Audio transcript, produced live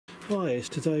Hi,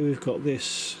 today we've got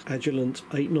this Agilent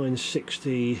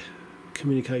 8960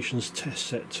 communications test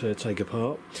set to take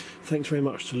apart. Thanks very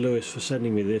much to Lewis for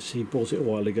sending me this. He bought it a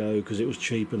while ago because it was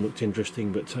cheap and looked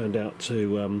interesting, but turned out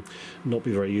to not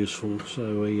be very useful,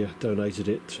 so he donated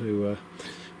it to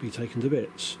be taken to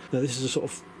bits. Now this is a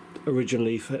sort of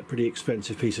originally pretty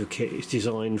expensive piece of kit. It's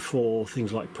designed for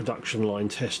things like production line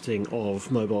testing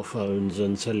of mobile phones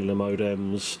and cellular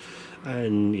modems,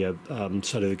 and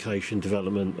certification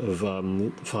development of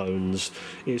phones.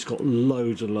 It's got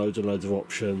loads and loads and loads of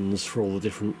options for all the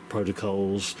different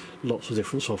protocols, lots of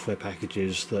different software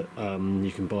packages that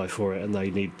you can buy for it, and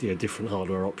they need different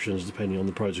hardware options depending on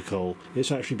the protocol.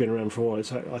 It's actually been around for a while.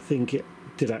 I think it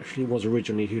was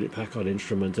originally a Hewlett-Packard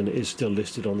instrument, and it is still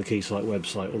listed on the Keysight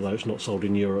website, although it's not sold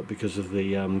in Europe because of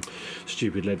the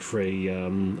stupid lead-free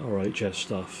RHS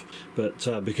stuff.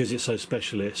 But because it's so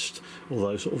specialist,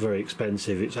 although sort of very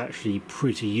expensive, it's actually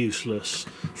pretty useless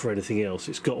for anything else.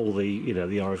 It's got all the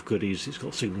the RF goodies. It's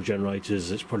got signal generators.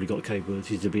 It's probably got the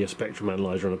capability to be a spectrum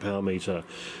analyzer and a power meter.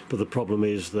 But the problem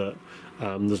is that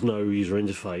there's no user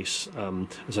interface.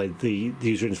 So the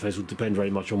user interface will depend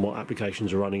very much on what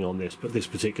applications are running on this, but this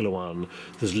particular one,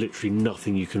 there's literally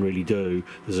nothing you can really do.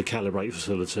 There's a calibrate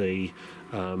facility,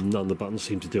 none of the buttons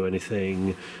seem to do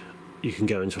anything. You can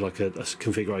go into like a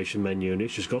configuration menu, and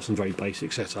it's just got some very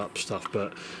basic setup stuff,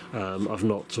 but I've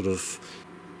not sort of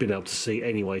been able to see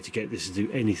any way to get this to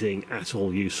do anything at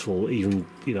all useful. Even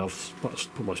I've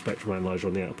put my spectrum analyzer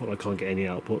on the output, I can't get any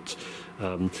output.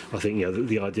 I think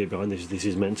the idea behind this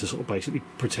is meant to sort of basically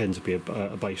pretend to be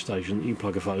a base station that you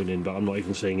plug a phone in, but I'm not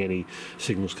even seeing any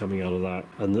signals coming out of that.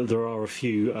 And there are a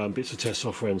few bits of test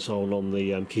software and so on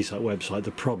the Keysight website.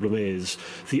 The problem is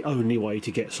the only way to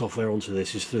get software onto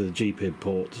this is through the GPIB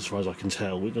port, as far as I can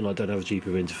tell, and I don't have a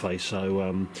GPIB interface,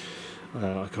 so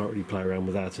I can't really play around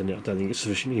with that, and I don't think it's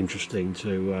sufficiently interesting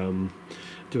to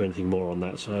do anything more on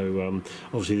that. So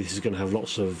obviously this is going to have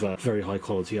lots of very high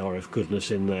quality RF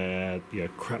goodness in there,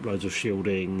 crap loads of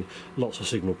shielding, lots of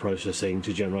signal processing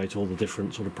to generate all the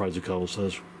different sort of protocols. So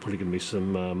there's probably going to be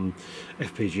some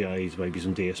FPGAs, maybe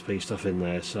some DSP stuff in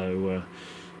there. So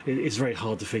it's very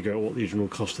hard to figure out what the original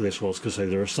cost of this was, because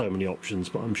there are so many options,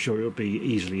 but I'm sure it would be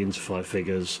easily into 5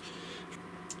 figures.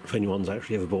 If anyone's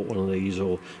actually ever bought one of these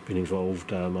or been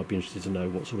involved, I'd be interested to know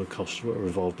what sort of costs were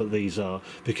involved. But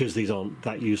because these aren't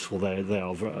that useful, they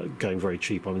are going very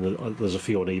cheap. I mean, there's a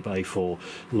few on eBay for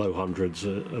low hundreds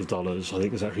of dollars. I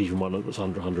think there's actually even one that's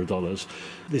under $100.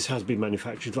 This has been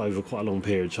manufactured over quite a long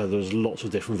period, so there's lots of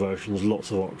different versions,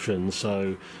 lots of options.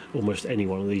 So almost any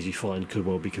one of these you find could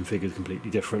well be configured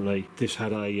completely differently. This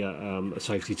had a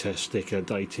safety test sticker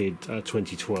dated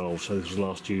 2012, so this was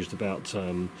last used about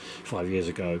 5 years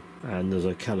ago. And there's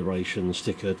a calibration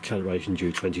sticker, calibration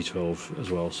due 2012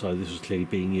 as well, so this was clearly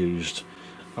being used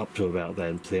up to about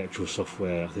then. To the actual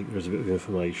software, I think there's a bit of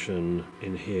information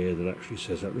in here that actually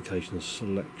says application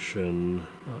selection,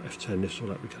 F10 lists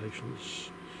all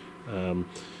applications. So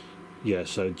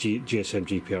GSM,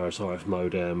 GPRS, RF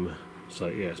modem. So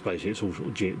it's basically it's all sort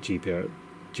of GPR,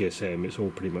 GSM. It's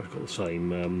all pretty much got the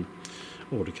same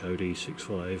order code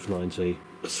E6590.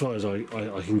 As far as I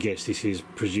can guess, this is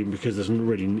presumed, because there's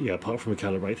really, apart from a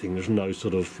calibrate thing, there's no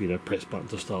sort of press button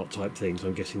to start type thing. So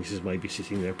I'm guessing this is maybe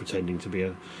sitting there pretending to be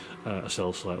a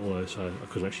cell site, although I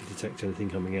couldn't actually detect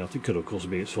anything coming out. It could of course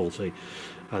be it's faulty.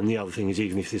 And the other thing is,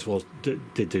 even if this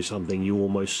did do something, you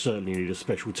almost certainly need a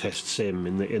special test sim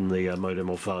in the modem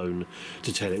or phone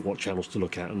to tell it what channels to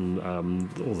look at, and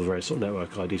all the various sort of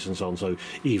network IDs and so on. So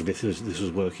even if this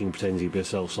was working pretending to be a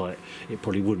cell site, it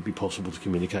probably wouldn't be possible to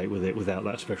communicate with it without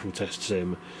that special test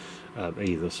sim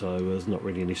either. So there's not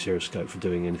really any serious scope for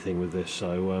doing anything with this.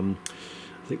 So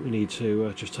I think we need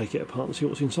to just take it apart and see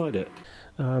what's inside it.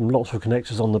 Lots of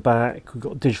connectors on the back. We've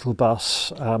got a digital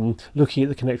bus. Looking at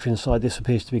the connector inside, this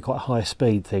appears to be quite a high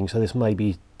speed thing, so this may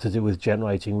be to do with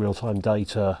generating real-time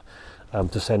data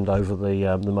to send over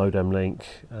the modem link.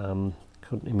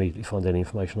 Couldn't immediately find any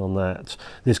information on that.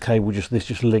 This cable just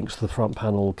links the front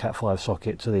panel Cat5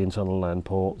 socket to the internal LAN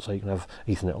port, so you can have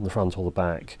Ethernet on the front or the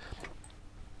back.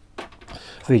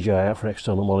 VGA out for an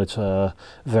external monitor,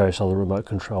 various other remote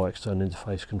control, external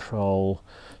interface control,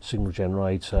 signal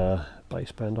generator,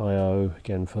 baseband I/O,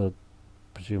 again for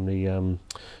presumably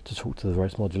to talk to the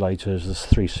various modulators. There's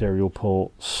 3 serial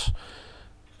ports,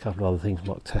 a couple of other things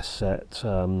like test set,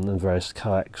 and various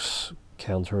coax,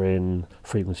 counter in,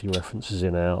 frequency references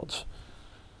in out,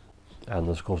 and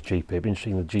there's of course GPIB.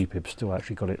 Interesting, the GPIB still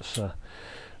actually got its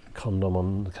condom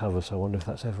on the cover, so I wonder if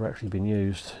that's ever actually been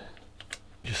used.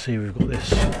 You see we've got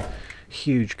this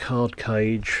huge card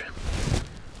cage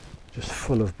just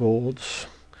full of boards,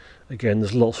 Again,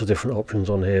 there's lots of different options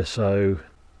on here, so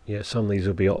yeah, some of these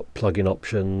will be plug-in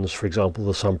options. For example,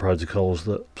 there's some protocols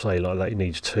that say like that it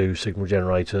needs 2 signal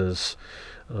generators.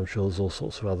 I'm sure there's all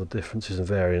sorts of other differences and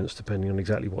variants depending on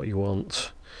exactly what you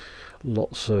want.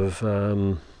 Lots of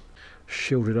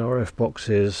shielded RF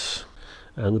boxes,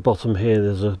 and the bottom here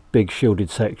there's a big shielded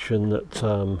section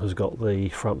that has got the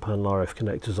front panel RF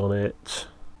connectors on it.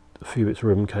 A few bits of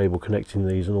ribbon cable connecting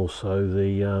these, and also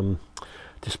the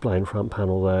display and front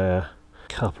panel there. A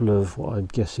couple of what I'm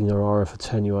guessing are RF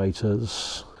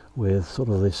attenuators with sort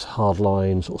of this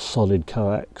hardline sort of solid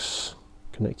coax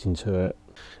connecting to it.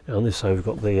 And on this side we've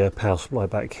got the power supply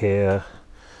back here,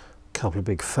 a couple of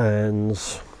big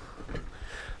fans.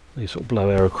 They sort of blow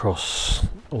air across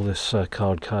all this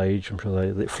card cage. I'm sure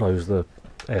it flows the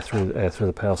air through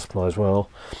the power supply as well.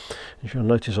 And you'll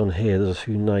notice on here there's a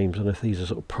few names. I don't know if these are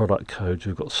sort of product codes.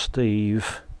 We've got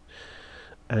Steve,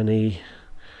 Annie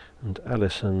and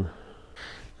Alison.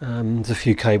 There's a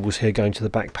few cables here going to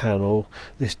the back panel.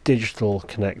 This digital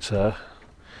connector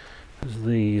has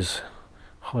these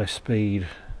high-speed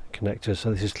connectors,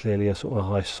 so this is clearly a sort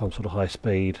of some sort of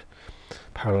high-speed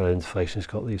parallel interface. It's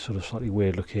got these sort of slightly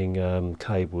weird-looking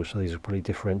cables, so these are probably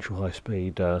differential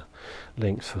high-speed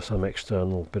links for some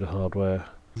external bit of hardware.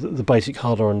 The basic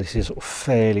hardware on this is sort of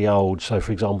fairly old, so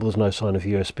for example there's no sign of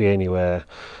USB anywhere,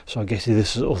 so I guess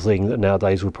this sort of thing that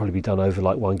nowadays would probably be done over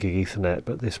like 1 gig Ethernet,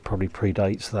 but this probably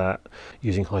predates that,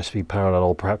 using high-speed parallel,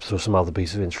 or perhaps there was some other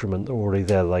piece of instrument that already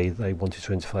there they wanted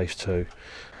to interface to.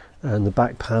 And the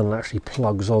back panel actually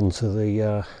plugs onto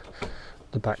the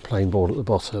back plane board at the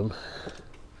bottom.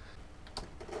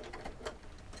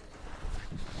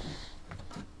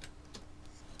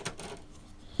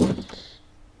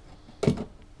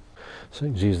 So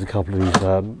you can use a couple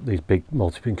of these big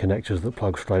multi-pin connectors that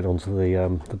plug straight onto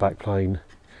the back plane.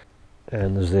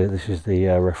 And this is the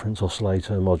reference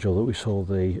oscillator module that we saw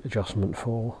the adjustment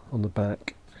for on the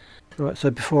back. Right, so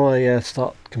before I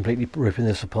start completely ripping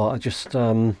this apart, I just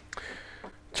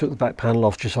took the back panel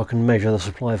off just so I can measure the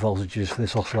supply voltages for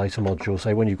this oscillator module.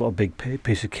 So when you've got a big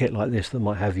piece of kit like this that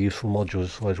might have useful modules,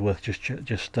 it's always worth just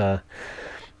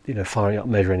you know, firing up,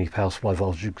 measuring any power supply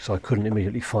voltage, because I couldn't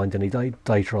immediately find any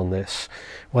data on this.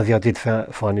 One thing I did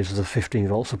find is there's a 15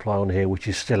 volt supply on here, which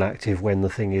is still active when the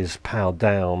thing is powered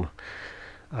down.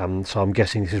 So I'm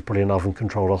guessing this is probably an oven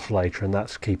controlled oscillator, and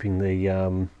that's keeping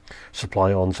the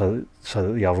supply on so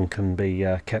that the oven can be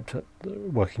kept at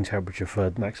working temperature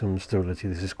for maximum stability.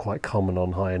 This is quite common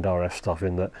on high-end RF stuff,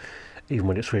 in that even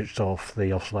when it's switched off,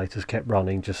 the oscillators kept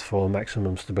running just for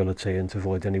maximum stability and to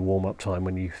avoid any warm-up time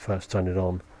when you first turn it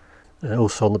on.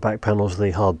 Also on the back panel is the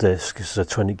hard disk. This is a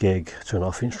 20 gig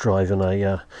 2.5 inch drive and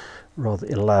a rather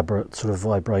elaborate sort of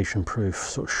vibration proof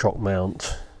sort of shock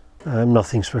mount.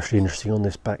 Nothing especially interesting on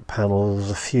this back panel. There's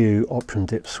a few option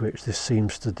dip switch. This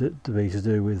seems to be to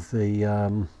do with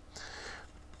the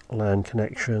LAN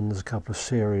connection. There's a couple of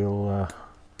serial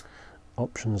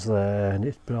options there,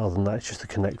 but other than that it's just the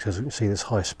connectors. We can see this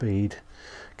high speed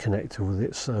connector with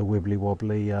its wibbly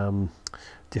wobbly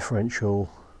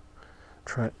differential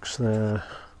tracks there.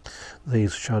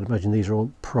 These, which I'd imagine these are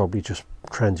all probably just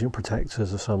transient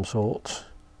protectors of some sort.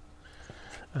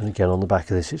 And again on the back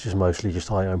of this it's just mostly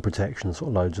just ion protection, sort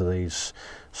of loads of these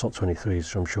SOT23s,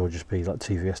 which I'm sure just be like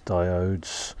TVS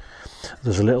diodes.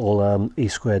 There's a little E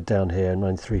squared down here,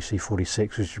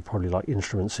 93C46, which is probably like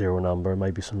instrument serial number and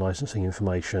maybe some licensing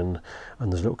information,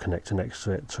 and there's a little connector next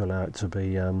to it to allow it to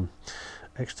be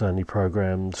externally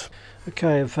programmed.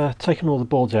 Okay, I've taken all the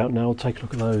boards out now. I'll take a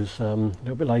look at those a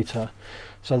little bit later.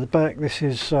 So the back, this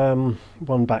is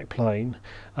one back plane.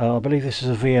 I believe this is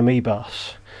a VME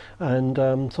bus, and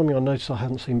something I noticed I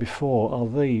hadn't seen before are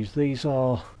these. These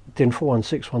are DIN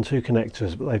 41612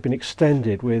 connectors, but they've been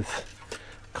extended with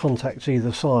contacts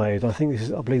either side. I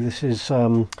believe this is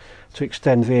to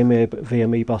extend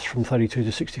VME bus from 32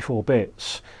 to 64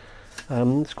 bits.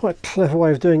 It's quite a clever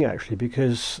way of doing it actually,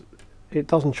 because it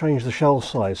doesn't change the shell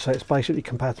size, so it's basically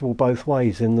compatible both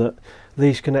ways, in that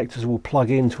these connectors will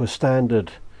plug into a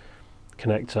standard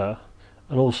connector,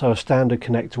 and also a standard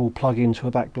connector will plug into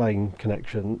a backplane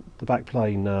connection, the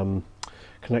backplane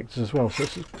connectors as well. So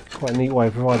it's quite a neat way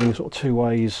of providing sort of two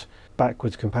ways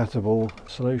backwards compatible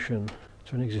solution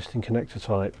to an existing connector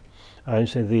type. And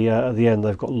so at the end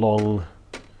they've got long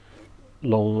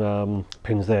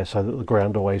pins there, so that the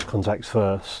ground always contacts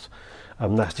first.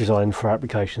 That's designed for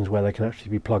applications where they can actually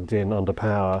be plugged in under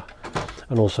power,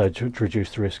 and also to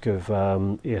reduce the risk of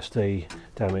ESD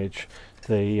damage.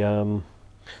 The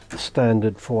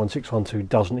standard 41612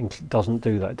 doesn't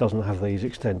do that. It doesn't have these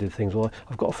extended things. Well,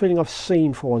 I've got a feeling I've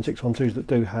seen 41612s that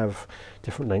do have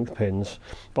different length pins,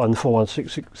 but in the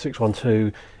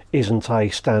 41612 isn't a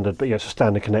standard, but yeah, it's a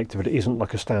standard connector, but it isn't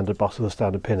like a standard bus with a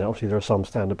standard pin. Obviously there are some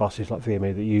standard buses like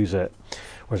VME that use it,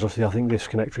 whereas obviously I think this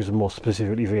connector is a more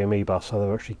specifically VME bus, so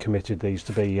they've actually committed these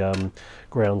to be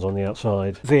grounds on the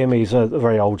outside. VME is a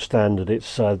very old standard.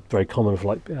 It's very common for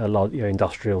like large,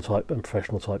 industrial type and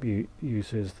professional type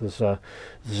uses. There's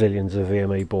zillions of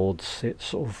VME boards. It's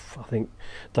sort of, I think,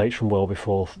 dates from well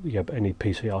before any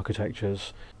PC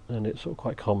architectures, and it's sort of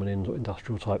quite common in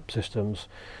industrial type systems.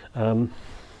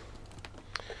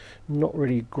 Not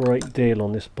really a great deal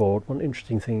on this board. One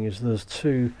interesting thing is there's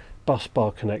two bus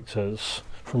bar connectors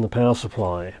from the power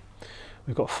supply.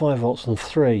 We've got 5 volts and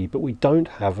 3, but we don't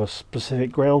have a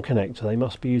specific ground connector. They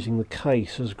must be using the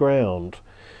case as ground,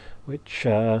 which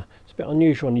is a bit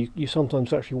unusual. And you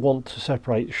sometimes actually want to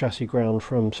separate chassis ground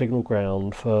from signal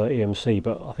ground for EMC,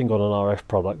 but I think on an RF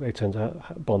product they tend to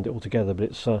bond it all together. But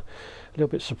it's a little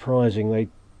bit surprising.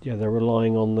 They're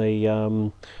relying on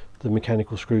the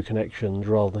mechanical screw connections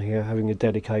rather than having a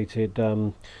dedicated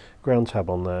ground tab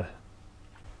on there.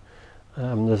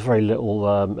 There's very little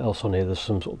else on here. There's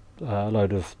some sort of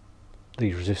load of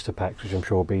these resistor packs, which I'm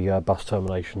sure will be bus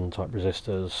termination type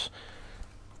resistors.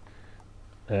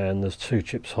 And there's 2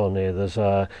 chips on here. There's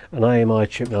an AMI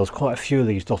chip. Now there's quite a few of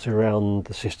these dotted around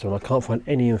the system, and I can't find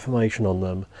any information on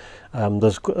them.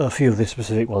 There's a few of the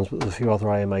specific ones, but there's a few other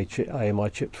AMI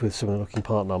chips with similar looking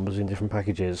part numbers in different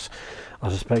packages. I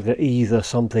suspect that either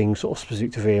something sort of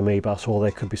specific to VME bus, or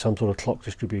there could be some sort of clock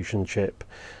distribution chip.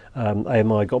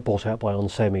 AMI got bought out by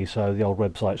onsemi, so the old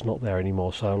website's not there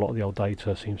anymore, so a lot of the old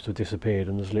data seems to have disappeared,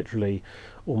 and there's literally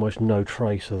almost no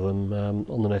trace of them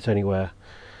on the net anywhere.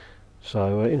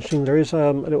 So interesting. There is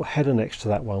a little header next to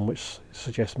that one, which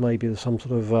suggests maybe there's some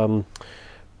sort of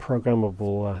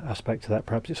programmable aspect to that.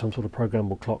 Perhaps it's some sort of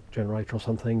programmable clock generator or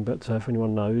something, but if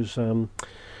anyone knows,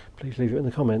 please leave it in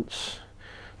the comments.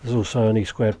 There's also an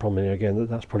E² problem here again.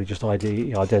 That's probably just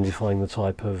identifying the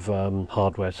type of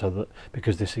hardware, so that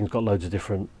because this thing's got loads of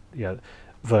different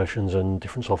versions and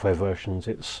different software versions,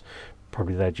 it's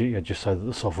probably there just so that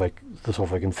the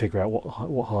software can figure out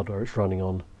what hardware it's running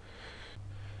on.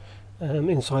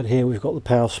 Inside here we've got the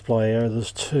power supply area.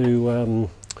 There's 2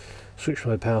 switch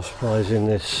mode power supplies in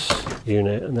this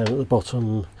unit, and then at the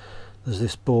bottom there's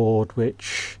this board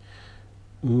which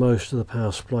most of the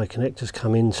power supply connectors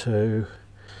come into.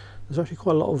 There's actually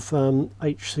quite a lot of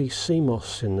HC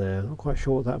CMOS in there. Not quite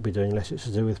sure what that would be doing, unless it's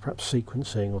to do with perhaps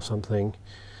sequencing or something.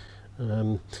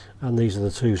 And these are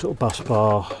the 2 sort of bus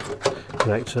bar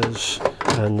connectors,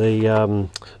 and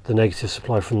the negative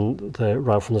supply from the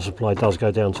rail from the supply does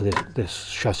go down to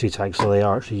this chassis tag, so they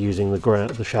are actually using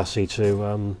the chassis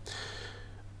to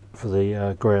for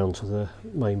the ground to the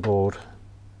main board.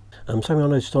 Something I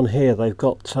noticed on here, they've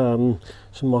got some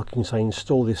marking saying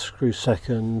install this screw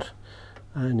second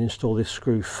and install this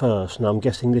screw first. Now I'm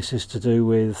guessing this is to do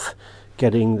with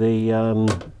getting these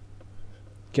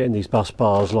bus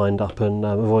bars lined up and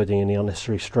avoiding any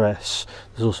unnecessary stress.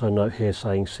 There's also a note here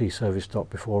saying see service dock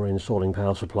before installing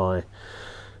power supply.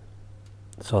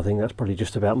 So I think that's probably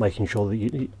just about making sure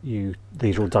that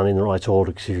these are all done in the right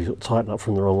order, because if you sort of tighten up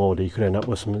from the wrong order, you could end up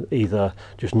with either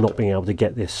just not being able to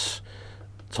get this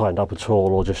tightened up at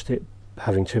all, or just it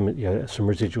having some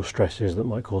residual stresses that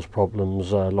might cause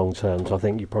problems long term. So I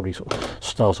think you probably sort of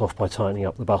start off by tightening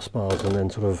up the bus bars and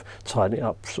then sort of tighten it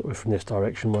up sort of from this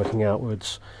direction working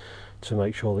outwards to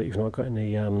make sure that you've not got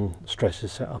any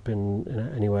stresses set up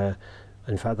in anywhere.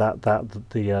 In fact,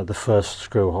 the first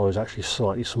screw hole is actually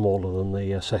slightly smaller than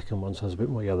the second one, so there's a bit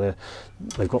more.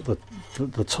 They've got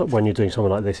when you're doing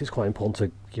something like this, it's quite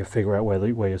important to figure out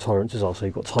where your tolerances are. So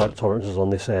you've got tight tolerances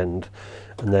on this end,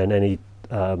 and then any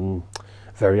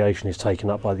variation is taken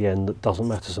up by the end that doesn't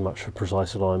matter so much for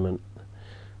precise alignment.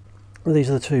 These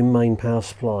are the 2 main power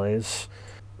supplies.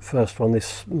 First one,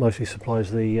 this mostly supplies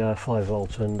the 5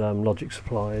 volt and logic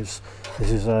supplies.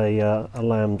 This is a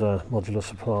lambda modular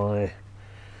supply.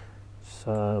 It's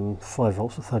 5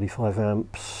 volts at 35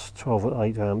 amps, 12 at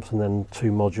 8 amps, and then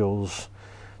 2 modules,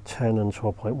 10 and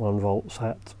 12.1 volts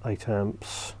at 8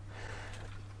 amps.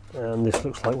 And this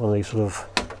looks like one of these sort of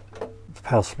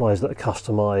power supplies that are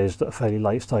customised at a fairly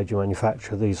late stage of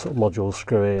manufacture. These sort of modules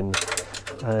screw in,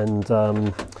 and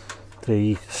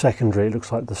the secondary, it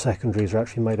looks like the secondaries are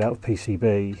actually made out of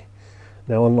PCB.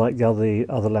 Now, unlike the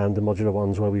other lambda modular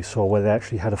ones where they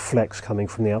actually had a flex coming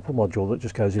from the output module that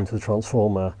just goes into the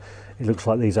transformer, it looks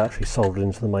like these are actually soldered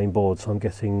into the main board. So I'm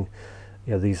guessing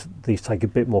these take a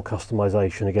bit more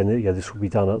customization. Again, this will be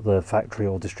done at the factory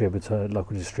or distributor,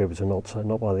 local distributor,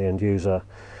 not by the end user.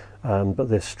 But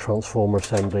this transformer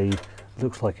assembly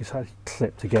looks like it's actually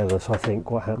clipped together. So I think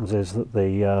what happens is that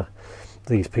the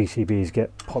these PCBs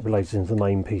get populated into the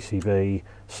main PCB,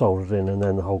 soldered in, and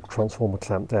then the whole transformer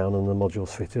clamped down and the modules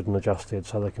fitted and adjusted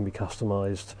so they can be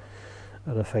customised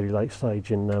at a fairly late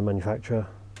stage in manufacture.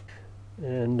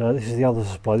 And this is the other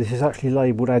supply. This is actually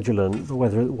labelled Agilent, but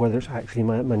whether it's actually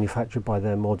manufactured by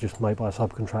them or just made by a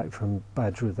subcontractor and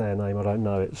badged with their name, I don't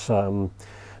know. It's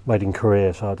made in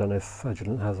Korea, so I don't know if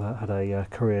Agilent had a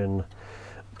Korean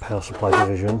power supply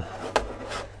division.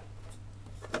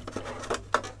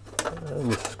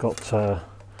 And this has got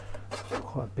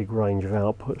quite a big range of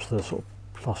outputs. There's sort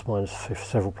of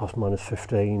several plus minus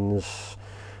 15s,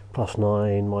 plus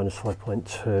 9, minus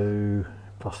 5.2,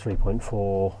 plus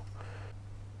 3.4.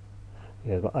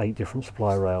 Yeah, about 8 different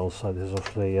supply rails, so this has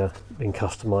obviously been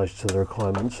customised to the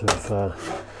requirements of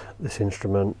this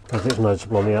instrument. I think it's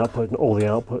noticeable on the output, and all the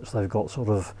outputs they've got sort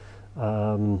of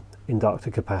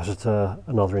inductor, capacitor,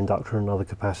 another inductor, another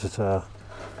capacitor,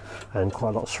 and quite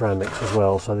a lot of ceramics as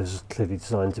well. So this is clearly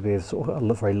designed to be a sort of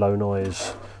a very low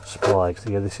noise supply. So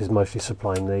yeah, this is mostly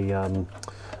supplying the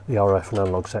RF and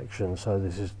analog section. So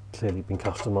this has clearly been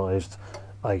customised,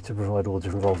 A, to provide all the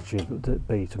different voltages, but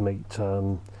B, to meet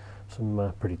some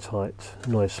pretty tight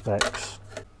noise specs.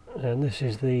 And this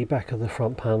is the back of the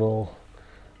front panel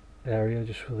area,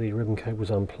 just with the ribbon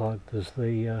cables unplugged. There's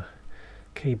the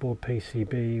keyboard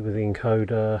PCB with the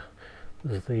encoder.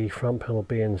 There's the front panel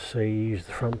BNCs,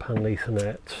 the front panel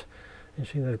Ethernet. You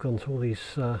see they've gone to all these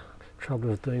trouble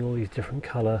of doing all these different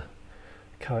colour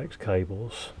coax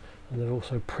cables, and they've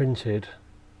also printed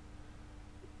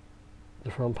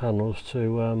the front panels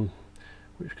to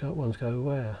which ones go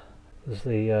where. There's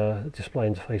the display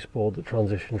interface board that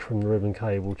transitions from the ribbon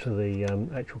cable to the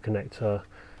actual connector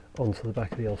onto the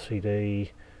back of the LCD.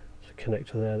 There's a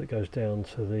connector there that goes down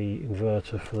to the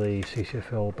inverter for the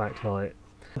CCFL backlight.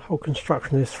 The whole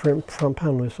construction of this front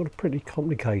panel is sort of pretty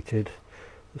complicated.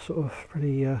 There's sort of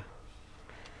pretty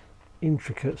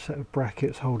intricate set of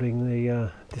brackets holding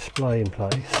the display in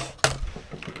place.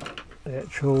 The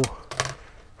actual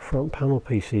front panel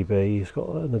PCB has got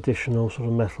an additional sort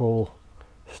of metal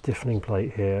stiffening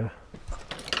plate here,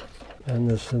 and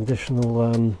there's some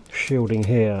additional shielding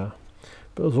here,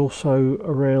 but there's also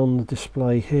around the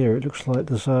display here, it looks like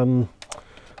there's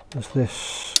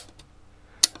this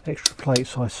extra plate,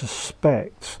 so I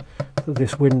suspect that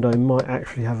this window might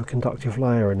actually have a conductive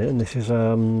layer in it, and this is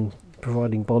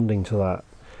providing bonding to that,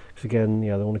 because again,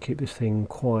 yeah, they want to keep this thing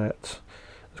quiet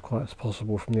as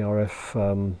possible from the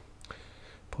RF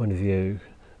point of view.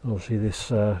 Obviously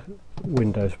this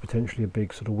window is potentially a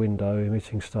big sort of window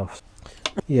emitting stuff.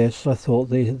 Yes, I thought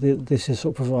this is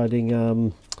sort of providing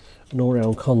an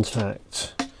all-round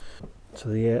contact to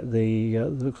the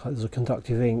looks like there's a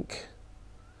conductive ink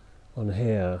on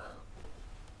here.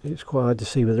 It's quite hard to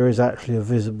see, but there is actually a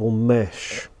visible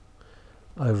mesh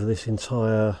over this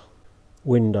entire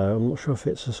window. I'm not sure if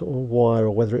it's a sort of wire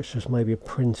or whether it's just maybe a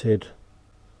printed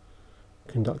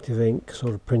conductive ink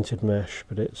sort of printed mesh,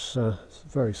 but it's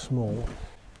very small,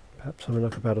 perhaps something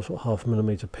like about a sort of 0.5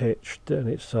 mm pitched, and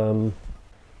it's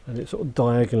sort of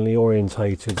diagonally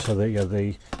orientated, so that yeah,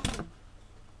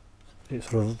 it's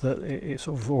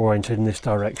sort of oriented in this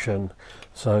direction.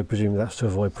 So presumably that's to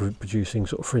avoid producing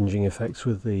sort of fringing effects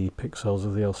with the pixels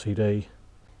of the LCD.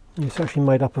 And it's actually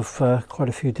made up of quite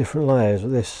a few different layers.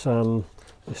 This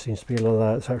seems to be a lot of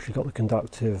that. It's actually got the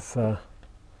conductive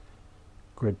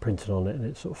grid printed on it, and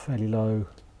it's sort of fairly low.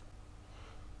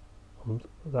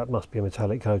 That must be a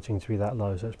metallic coating to be that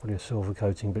low, so it's probably a silver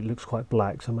coating, but it looks quite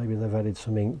black, so maybe they've added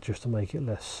some ink just to make it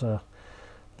less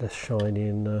shiny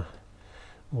and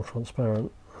more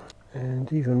transparent.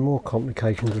 And even more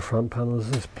complications of the front panel is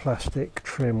this plastic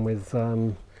trim with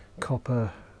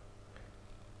copper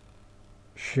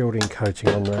shielding coating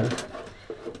on there,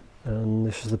 and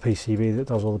this is the PCB that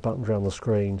does all the buttons around the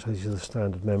screen, so these are the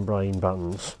standard membrane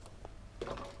buttons.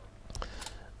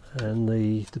 And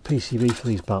the PCB for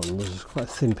these buttons is quite a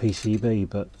thin PCB,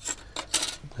 but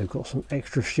they've got some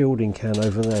extra shielding can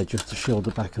over there just to shield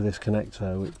the back of this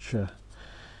connector, which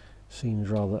seems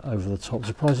rather over the top.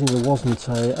 Surprisingly, there wasn't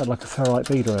like a ferrite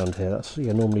bead around here. That's,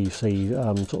 yeah, normally you see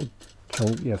sort of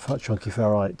chunky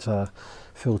ferrite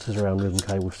filters around ribbon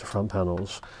cables to front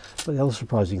panels. But the other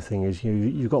surprising thing is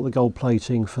you've got the gold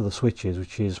plating for the switches,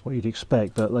 which is what you'd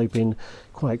expect, but they've been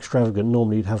quite extravagant.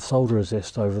 Normally you'd have solder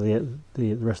resist over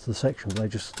the rest of the section, but they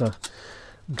just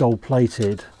gold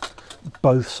plated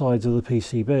both sides of the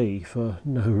PCB for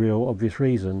no real obvious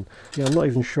reason. Yeah, I'm not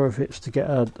even sure if it's to get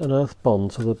an earth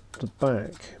bond to the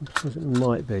back. I suppose it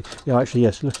might be. Yeah, actually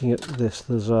yes, looking at this,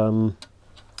 there's some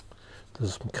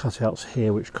cutouts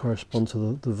here which correspond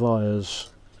to the wires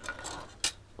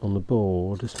on the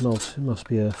board. This must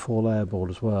be a 4-layer board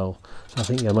as well. So I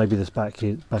think, yeah, maybe this back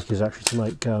is actually to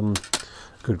make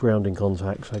good grounding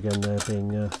contacts. So again, they're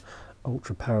being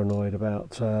ultra paranoid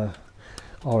about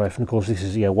RF, and of course this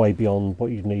is, yeah, way beyond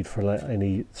what you'd need for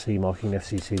any CE marking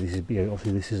FCC. This is, yeah,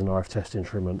 obviously this is an RF test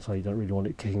instrument, so you don't really want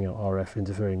it kicking out RF,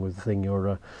 interfering with the thing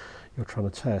you're trying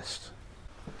to test.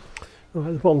 Right,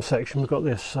 at the bottom section we've got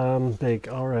this big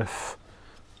RF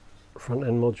front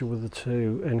end module with the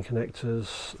 2 end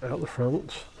connectors out the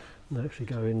front, and they actually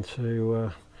go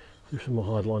into do some more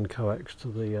hardline coax to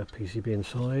the PCB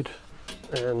inside.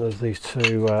 And there's these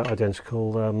 2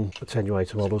 identical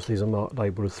attenuator models. These are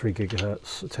labelled as 3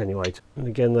 GHz attenuator. And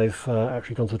again, they've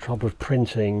actually gone to the trouble of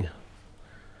printing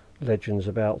legends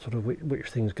about sort of which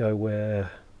things go where,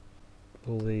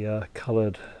 all the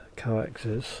coloured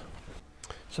coaxes.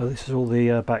 So this is all the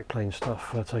backplane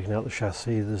stuff taken out the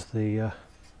chassis. There's the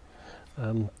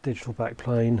digital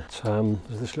backplane.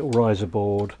 There's this little riser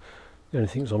board. The only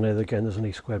things on there, again, there's an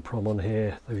E² prom on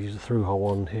here. They've used a through hole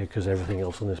on here because everything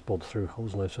else on this board's through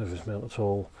holes, no surface mount at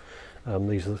all.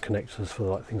 These are the connectors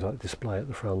for things like display at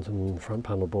the front and front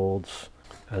panel boards.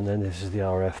 And then this is the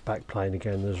RF backplane.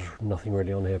 Again, there's nothing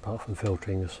really on here apart from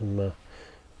filtering. There's some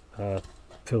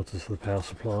filters for the power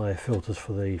supply, filters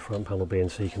for the front panel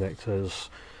BNC connectors.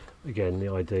 Again, the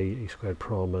ID, E²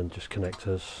 prom, and just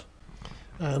connectors.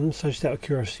 So just out of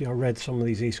curiosity, I read some of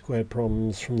these E²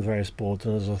 proms from the various boards,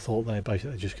 and as I thought, they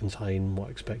basically just contain what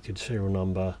I expected: serial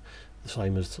number, the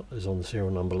same as on the serial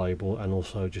number label, and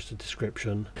also just a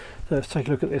description. So let's take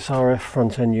a look at this RF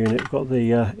front end unit. We've got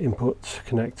the input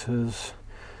connectors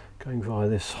going via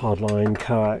this hardline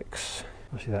coax.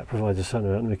 Obviously that provides a certain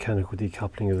amount of mechanical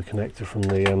decoupling of the connector from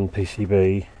the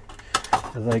PCB.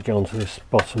 And they go onto this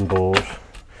bottom board,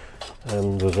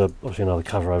 and there's obviously another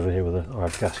cover over here with an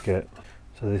RF gasket.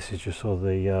 So this is just sort of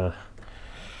the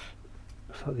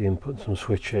input and some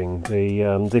switching.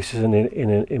 This is an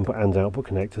input and output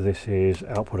connector. This is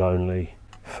output only.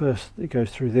 First it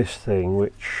goes through this thing,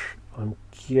 which I'm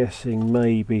guessing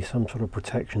may be some sort of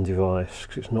protection device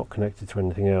because it's not connected to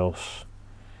anything else.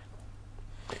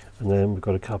 And then we've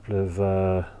got a couple of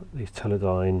these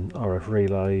Teledyne RF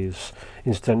relays.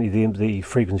 Incidentally, the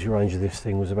frequency range of this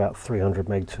thing was about 300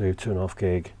 meg to 2.5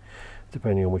 gig.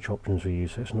 Depending on which options we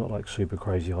use, so it's not like super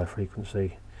crazy high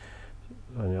frequency,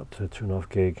 only up to 2.5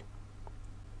 gig.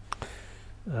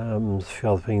 A few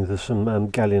other things, there's some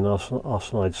gallium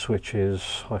arsenide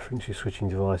switches, high frequency switching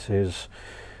devices,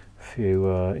 a few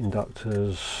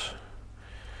inductors,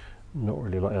 not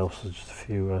really a lot else, there's just a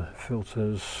few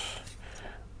filters.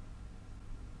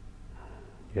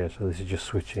 Yeah, so this is just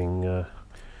switching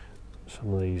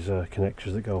some of these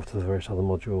connectors that go off to the various other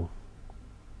modules.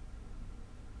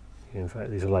 In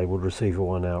fact, these are labelled receiver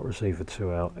 1 out, receiver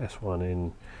 2 out, S1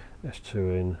 in, S2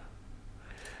 in,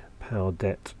 power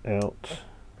det out,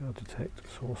 power detect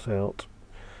source out,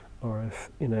 RF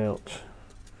in out.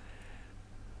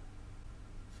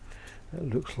 That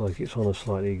looks like it's on a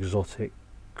slightly exotic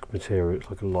material. It's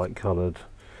like a light coloured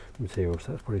material,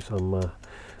 so that's probably some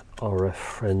RF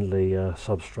friendly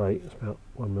substrate. It's about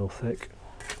 1mm thick.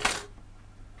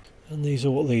 And these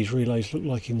are what these relays look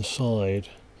like inside.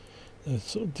 They're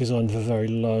sort of designed for very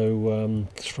low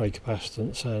stray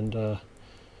capacitance and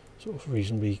sort of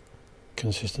reasonably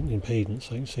consistent impedance.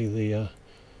 So you can see the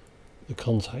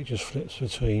contact just flips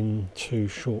between 2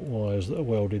 short wires that are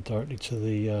welded directly to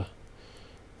the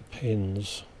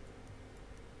pins.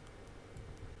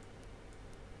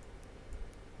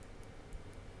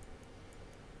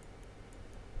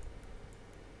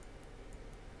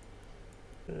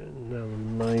 And now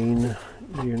the main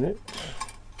unit.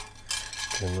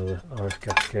 Another RF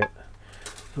gasket.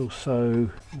 Also,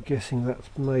 I'm guessing that's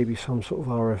maybe some sort of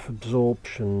RF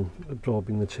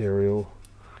absorbing material,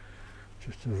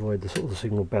 just to avoid the sort of the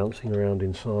signal bouncing around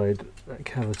inside that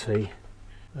cavity.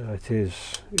 It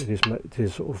is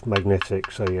sort of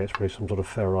magnetic, so yeah, it's probably some sort of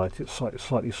ferrite. It's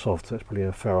slightly soft, so it's probably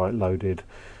a ferrite loaded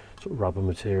sort of rubber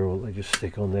material that they just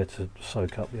stick on there to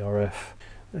soak up the RF.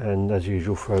 And as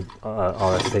usual for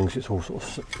RF things, it's all sort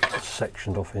of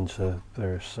sectioned off into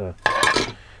various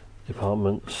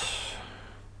departments.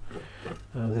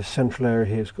 This central area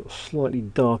here has got a slightly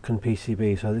darkened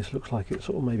PCB, so this looks like it's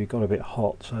sort of maybe got a bit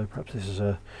hot, so perhaps this is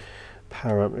a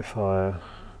power amplifier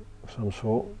of some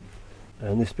sort.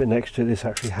 And this bit next to it, this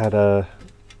actually had a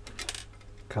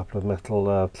couple of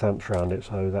metal clamps around it,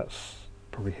 so that's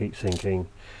probably heat sinking.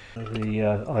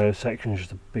 The I/O section is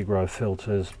just a big row of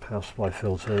filters, power supply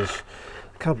filters.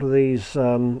 A couple of these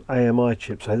AMI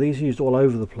chips, so these are used all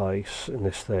over the place in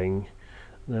this thing.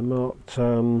 They're marked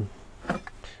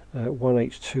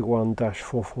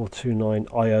 1H21-4429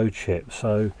 I/O chip,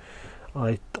 so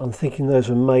I'm thinking those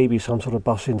are maybe some sort of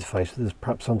bus interface. There's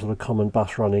perhaps some sort of common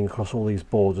bus running across all these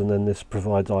boards, and then this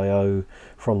provides I/O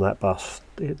from that bus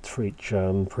for each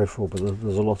peripheral. But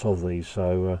there's a lot of these,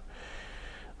 so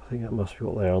I think that must be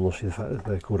what they are. Obviously, the fact that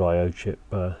they're called I/O chip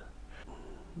sort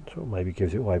of maybe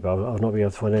gives it away. But I've not been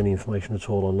able to find any information at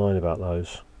all online about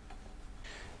those.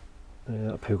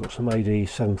 Up here we've got some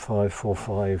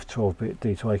AD7545 12-bit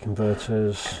D to A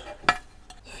converters.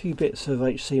 A few bits of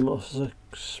HCMOS. There's a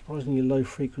surprisingly low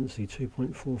frequency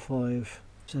 2.4575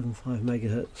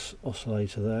 megahertz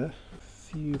oscillator there. A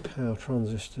few power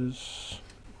transistors.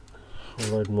 A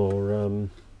whole load more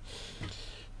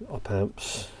op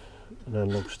amps and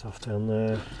analog stuff down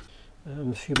there.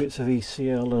 A few bits of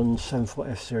ECL and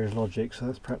 7-4F series logic, so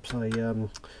that's perhaps a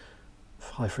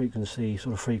high frequency,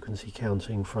 sort of frequency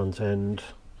counting front end.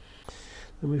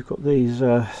 Then we've got these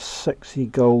sexy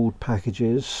gold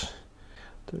packages.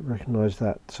 Don't recognise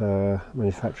that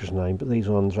manufacturer's name, but these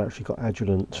ones have actually got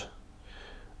Agilent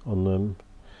on them.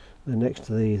 Then next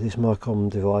to this Marcom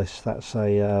device, that's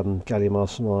a gallium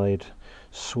arsenide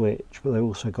switch, but they've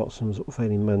also got some sort of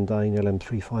fairly mundane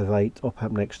LM358 op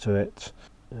amp next to it,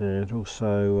 and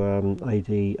also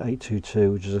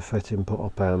AD822, which is a FET input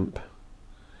op amp.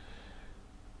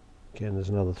 Again, there's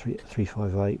another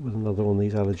 358 with another one of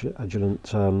these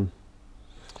Agilent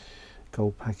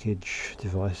gold package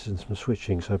devices and some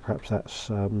switching, so perhaps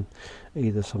that's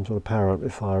either some sort of power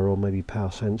amplifier or maybe power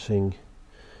sensing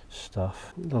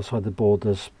stuff. Outside the board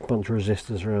there's a bunch of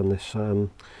resistors around this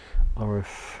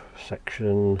RF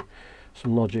section,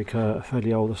 some logic,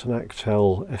 fairly old, it's an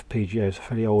Actel FPGA, it's a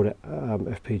fairly old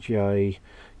FPGA,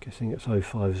 guessing it's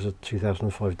 05, it's a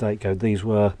 2005 date code. These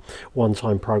were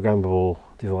one-time programmable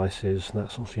devices, and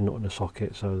that's obviously not in a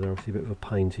socket, so they're obviously a bit of a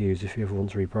pain to use if you ever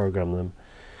want to reprogram them.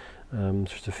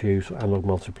 Just a few sort of analog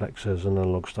multiplexers and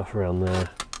analog stuff around there.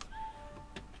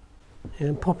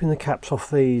 And popping the caps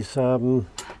off these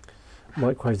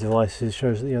microwave devices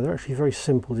shows that they're actually very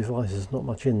simple devices, not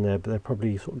much in there, but they're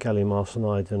probably sort of gallium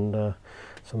arsenide and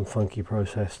some funky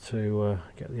process to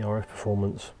get the RF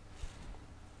performance.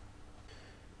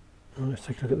 And let's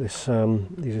take a look at this.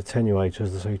 These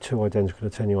attenuators. There's two identical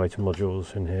attenuator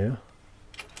modules in here.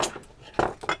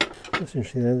 That's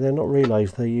interesting. They're not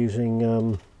relays. They're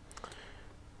using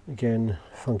again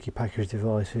funky package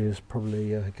devices,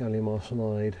 probably gallium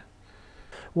arsenide.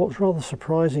 What's rather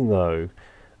surprising though,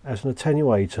 as an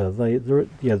attenuator,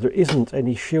 there isn't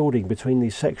any shielding between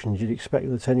these sections. You'd expect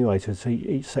an attenuator to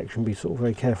each section be sort of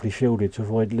very carefully shielded to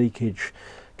avoid leakage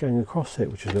going across it,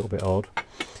 which is a little bit odd.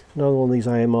 Another one of these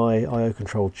AMI I/O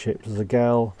controlled chips. There's a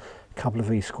GAL, a couple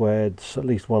of E-squareds, at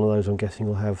least one of those I'm guessing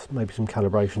will have maybe some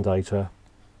calibration data.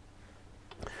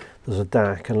 There's a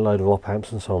DAC and a load of op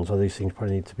amps and so on, so these things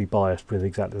probably need to be biased with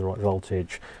exactly the right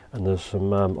voltage. And there's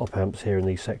some op amps here in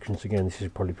these sections. Again, this is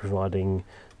probably providing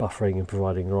buffering and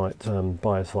providing the right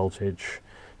bias voltage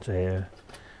to here.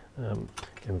 Again,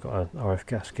 we've got an RF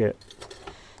gasket,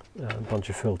 a bunch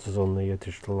of filters on the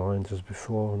digital lines as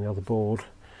before on the other board.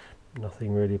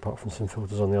 Nothing really apart from some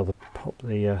filters on the other. Pop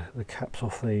the caps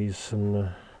off these, and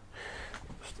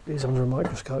is under a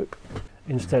microscope.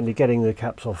 Incidentally, getting the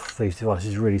caps off these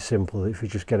devices is really simple. If you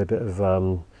just get a bit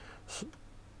of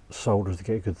solder to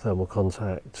get good thermal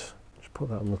contact, just put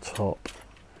that on the top,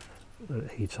 let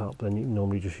it heat up, then you can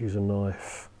normally just use a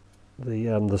knife.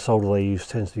 The solder they use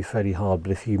tends to be fairly hard,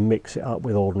 but if you mix it up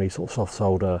with ordinary sort of soft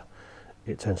solder,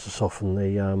 it tends to soften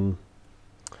the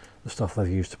stuff they've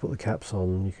used to put the caps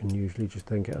on. You can usually just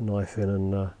then get a knife in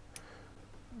and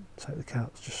take the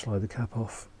caps, just slide the cap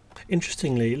off.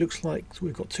 Interestingly, it looks like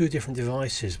we've got two different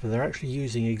devices, but they're actually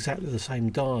using exactly the same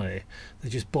die.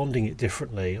 They're just bonding it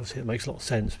differently. Obviously it makes a lot of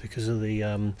sense because of the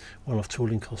one-off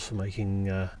tooling costs for making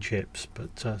chips, but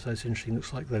so it's interesting. It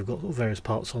looks like they've got various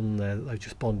parts on there that they've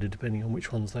just bonded depending on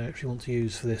which ones they actually want to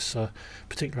use for this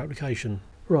particular application.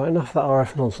 Right, enough of that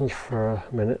RF nonsense for a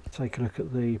minute. Take a look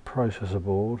at the processor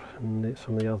board and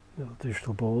some of the other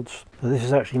digital boards. So this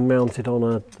is actually mounted on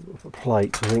a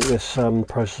plate. I think this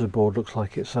processor board looks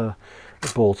like it's a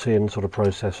bought-in sort of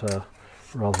processor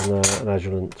rather than an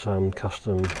Agilent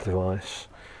custom device.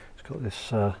 It's got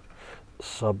this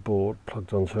sub board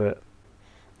plugged onto it.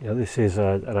 This is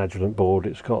an Agilent board.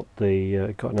 It's got got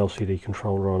an LCD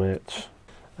controller on it.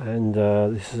 And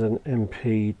this is an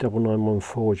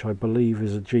MP9914, which I believe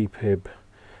is a GPIB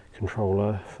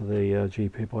controller for the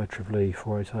GPIB IEEE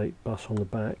 488 bus on the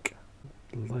back.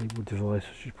 The label device,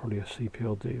 which is probably a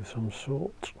CPLD of some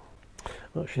sort.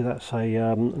 Actually, that's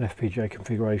an FPGA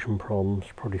configuration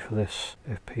prompt, probably for this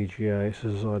FPGA. It's a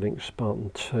Xilinx Spartan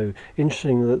 2.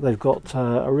 Interesting that they've got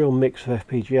a real mix of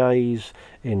FPGAs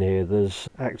in here. There's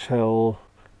Actel,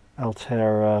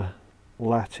 Altera,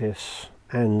 lattice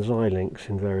and Xilinx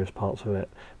in various parts of it,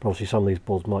 but obviously some of these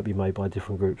boards might be made by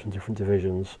different groups and different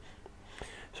divisions.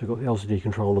 So we've got the LCD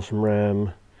controller, some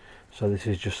RAM, so this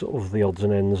is just sort of the odds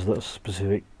and ends that are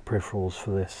specific peripherals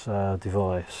for this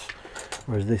device,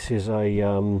 whereas this is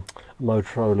a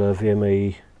Motorola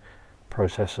VME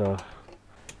processor,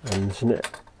 and it's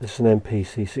an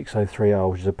MPC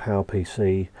 603R, which is a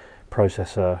PowerPC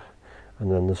processor,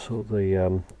 and then the sort of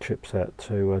the chipset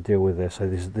to deal with this. So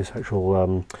this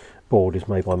actual board is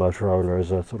made by Motorola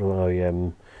as a sort of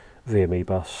OEM VME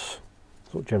bus,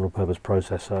 sort of general purpose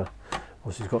processor.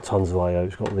 Obviously it's got tons of I/O.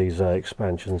 It's got these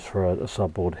expansions for a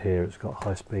subboard here. It's got a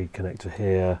high-speed connector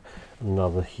here,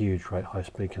 another huge rate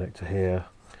high-speed connector here.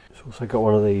 It's also got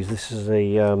one of these. This is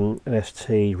an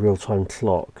ST real-time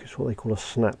clock. It's what they call a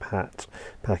snap hat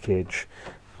package.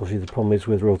 Obviously the problem is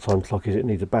with real-time clock is it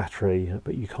needs a battery,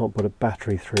 but you can't put a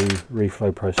battery through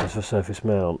reflow process for surface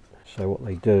mount. So what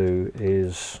they do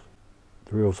is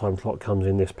the real-time clock comes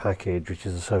in this package, which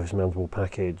is a surface mountable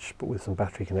package, but with some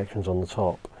battery connections on the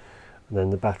top. And then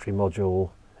the battery module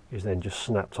is then just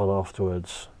snapped on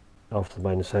afterwards, after the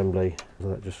main assembly. So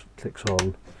that just clicks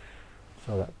on.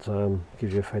 So that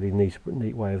gives you a fairly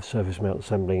neat way of surface mount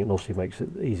assembling, and also makes it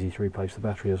easy to replace the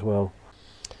battery as well.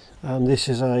 This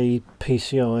is a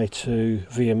PCI to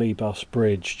VME bus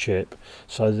bridge chip,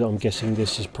 so I'm guessing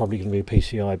this is probably going to be a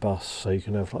PCI bus, so you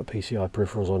can have like PCI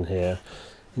peripherals on here.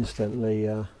 Incidentally,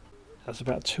 that's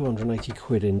about 280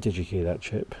 quid in DigiKey, that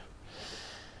chip.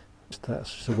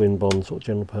 That's just a WinBond sort of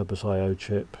general purpose I/O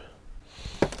chip,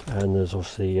 and there's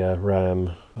obviously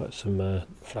RAM, like some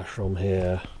flash ROM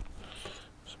here,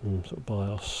 some sort of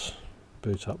BIOS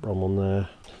boot up ROM on there,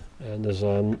 and there's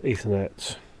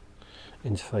Ethernet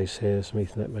interface here, some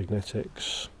Ethernet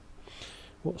magnetics.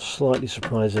 What's slightly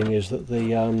surprising is that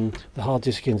the hard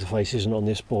disk interface isn't on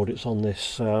this board, it's on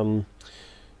this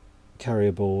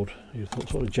carrier board. You thought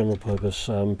sort of general purpose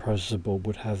processor board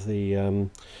would have the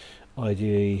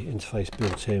IDE interface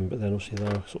built in, but then obviously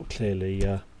they're sort of clearly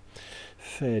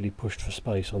fairly pushed for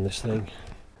space on this thing.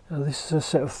 Now this is a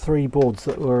set of 3 boards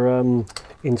that were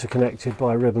interconnected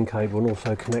by a ribbon cable and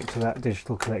also connect to that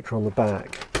digital connector on the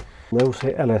back. And they all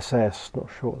say LSS, not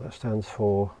sure what that stands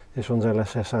for. This one's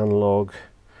LSS analog,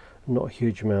 not a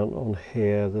huge amount on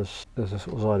here. There's a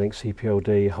sort of Xilinx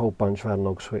CPLD, a whole bunch of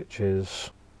analog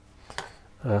switches,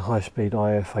 high-speed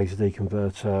IF-A/D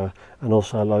converter, and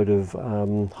also a load of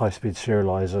high-speed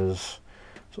serializers,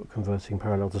 sort of converting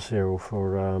parallel to serial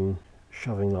for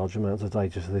shoving large amounts of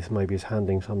data. So this maybe is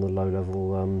handling some of the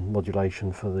low-level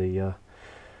modulation for the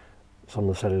some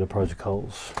of the cellular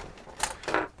protocols.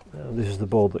 This is the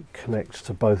board that connects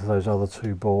to both of those other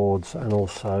 2 boards, and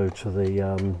also to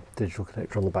the digital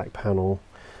connector on the back panel.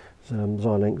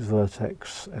 Xilinx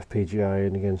Vertex FPGA,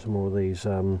 and again some more of these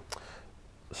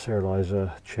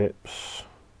serializer chips,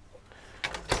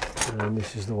 and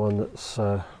this is the one that's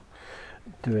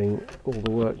doing all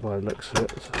the work by the looks of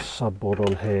it. It's a subboard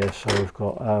on here, so we've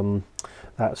got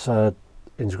that's a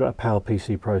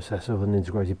PowerPC processor with an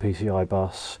integrated PCI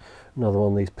bus, another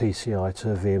one of these PCI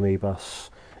to VME bus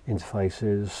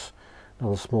interfaces,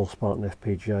 another small Spartan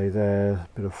FPGA there, a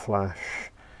bit of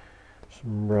flash,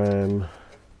 some RAM,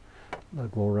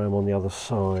 load more RAM on the other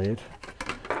side.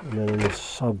 And then in this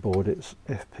subboard it's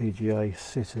FPGA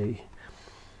City.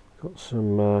 Got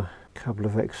some couple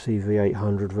of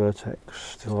XCV800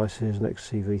 Vertex devices, an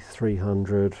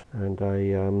XCV300, and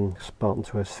a Spartan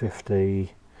 2S50,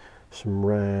 some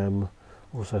RAM,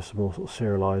 also some more sort of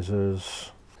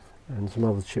serializers, and some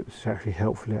other chips which actually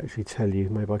helpfully tell you,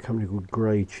 made by a company called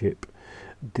Grey Chip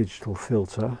Digital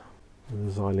Filter,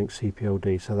 with a Xilinx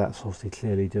CPLD. So that's obviously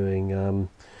clearly doing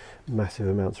massive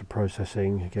amounts of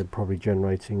processing, again probably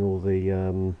generating all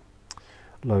the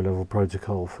low-level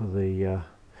protocol for the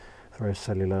various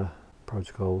cellular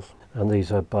protocols. And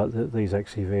these are, but these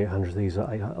XCV800, these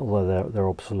are although they're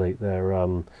obsolete, they're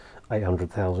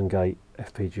 800,000 gate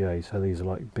FPGAs, so these are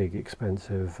like big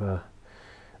expensive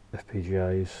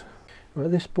FPGAs. Right,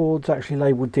 this board's actually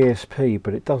labelled DSP,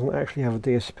 but it doesn't actually have a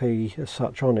DSP as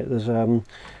such on it. There's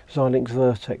Xilinx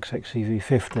Vertex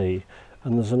XCV50,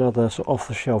 and there's another sort of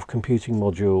off-the-shelf computing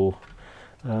module.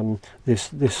 This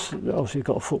obviously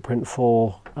got a footprint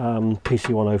for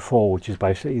PC104, which is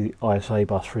basically the ISA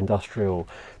bus for industrial,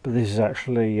 but this is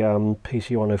actually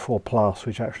PC104 Plus,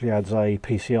 which actually adds a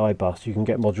PCI bus. You can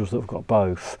get modules that have got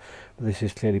both, but this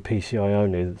is clearly PCI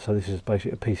only, so this is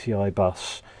basically a PCI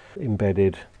bus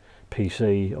embedded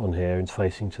PC on here,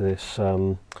 interfacing to this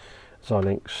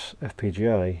Xilinx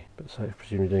FPGA, but so it's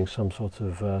presumably doing some sort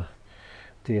of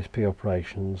DSP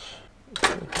operations.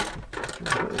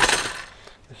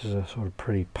 This is a sort of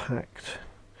pretty packed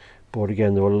board.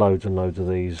 Again, there are loads and loads of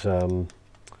these around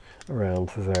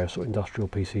for various sort of industrial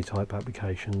PC type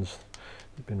applications.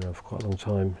 They've been around for quite a long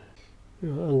time.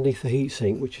 Underneath the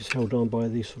heatsink, which is held on by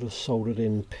these sort of soldered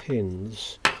in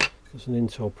pins, there's an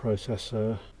Intel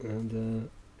processor and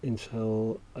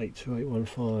Intel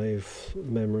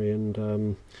 82815 memory and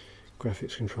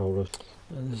graphics controller.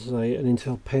 And this is an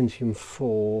Intel Pentium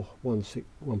 4 1.6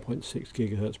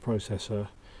 GHz processor.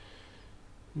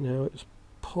 Now it's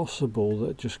possible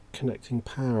that just connecting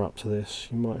power up to this,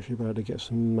 you might actually be able to get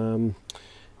some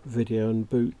video and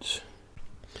boot.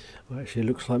 Well, actually, it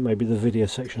looks like maybe the video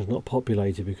section is not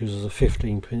populated because there's a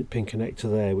 15 pin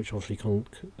connector there, which obviously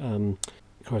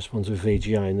corresponds with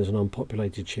VGA, and there's an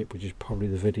unpopulated chip which is probably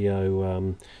the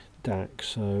video DAC.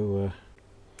 So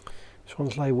this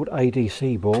one's labelled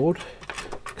ADC board.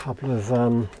 A couple of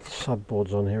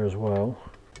subboards on here as well.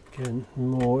 Again,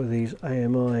 more of these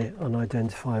AMI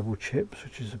unidentifiable chips,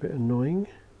 which is a bit annoying.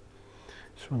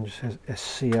 This one just says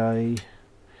SCA.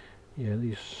 Yeah,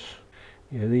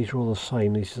 these are all the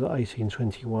same. These are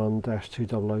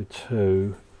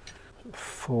 1821-2002.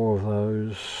 4 of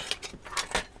those.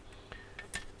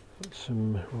 Got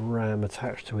some RAM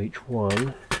attached to each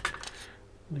one.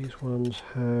 These ones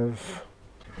have,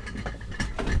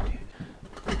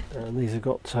 and these have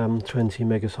got 20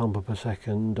 megasample per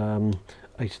second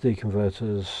A to D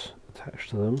converters attached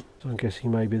to them. So I'm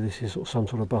guessing maybe this is some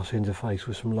sort of bus interface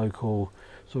with some local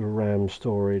sort of RAM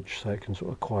storage, so it can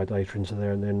sort of acquire data into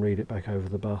there and then read it back over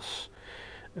the bus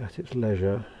at its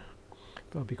leisure.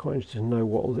 But I'd be quite interested to know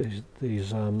what all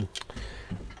these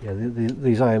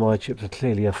AMI chips are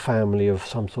clearly a family of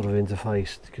some sort of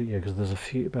interface, because there's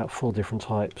about 4 different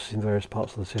types in various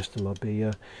parts of the system. I'd be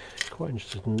quite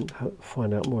interested in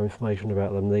find out more information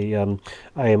about them. The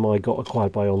AMI got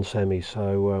acquired by onsemi,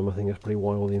 so I think that's probably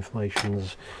why all the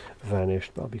information's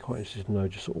vanished, but I'd be quite interested to know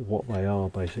just sort of what they are,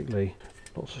 basically.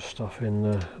 Lots of stuff in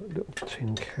little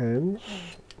tin cans.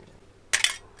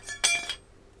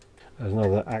 There's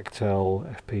another Actel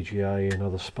FPGA,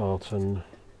 another Spartan,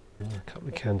 a couple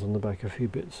of cans on the back, a few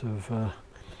bits of, I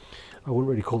wouldn't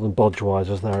really call them bodge wires,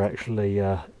 as they're actually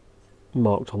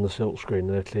marked on the silk screen.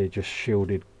 They're clearly just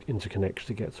shielded interconnects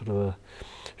to get sort of a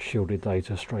shielded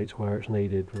data straight to where it's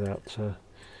needed without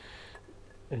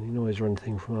any noise or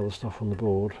anything from other stuff on the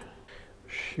board.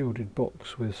 Shielded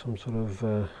box with some sort of,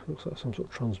 looks like some sort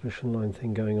of transmission line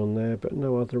thing going on there, but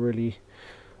no other really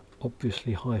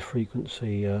obviously high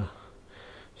frequency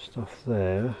stuff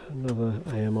there. Another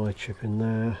AMI chip in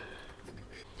there.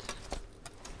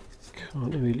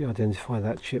 Can't really identify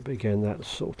that chip, but again that's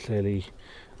sort of clearly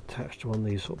attached to one of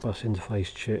these sort of bus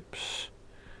interface chips.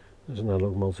 There's an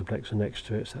analog multiplexer next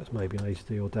to it, so that's maybe an A to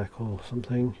D or DAC or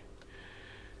something.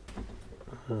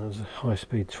 There's a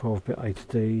high-speed 12-bit A to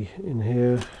D in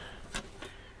here.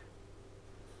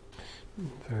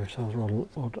 Various other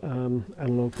odd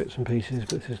analog bits and pieces,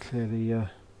 but this is clearly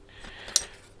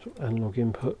sort of analog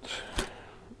input,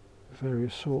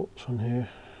 various sorts on here.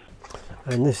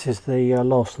 And this is the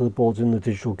last of the boards in the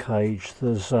digital cage.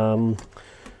 There's so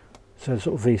sort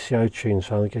of VCO tunes,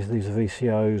 so I guess these are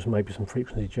VCOs, maybe some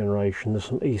frequency generation. There's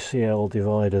some ECL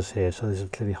dividers here, so this is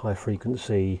clearly high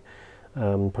frequency,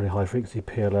 probably high frequency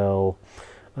PLL.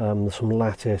 There's some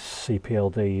lattice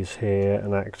CPLDs here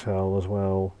and Actel as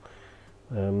well.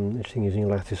 Interesting using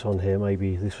lattice on here.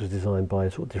 Maybe this was designed by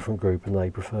a sort of different group and they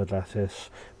preferred lattice,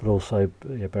 but also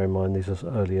bear in mind these are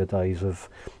earlier days of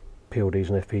PLDs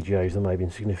and FPGAs. There may be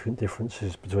significant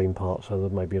differences between parts, so there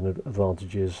may be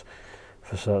advantages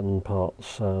for certain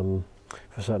parts, for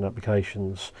certain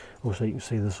applications. Also you can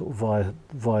see the sort of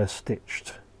via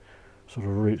stitched sort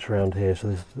of roots around here, so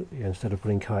this, instead of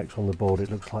putting coax on the board,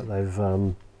 it looks like they've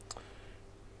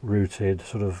routed, they've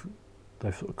sort of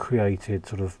created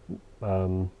sort of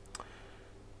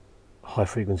high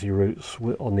frequency roots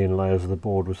on the inner layers of the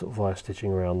board with sort of via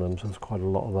stitching around them. So there's quite a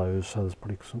lot of those. So there's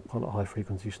probably quite a lot of high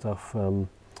frequency stuff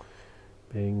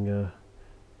being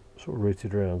sort of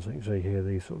routed around. So you can see here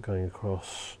these sort of going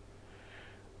across.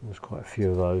 There's quite a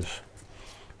few of those.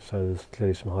 So there's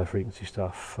clearly some high frequency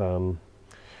stuff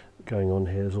going on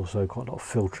here. There's also quite a lot of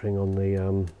filtering on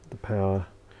the power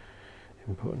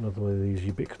input. Another one of these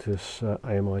ubiquitous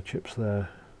AMI chips there.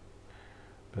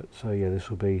 But so yeah, this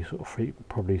will be sort of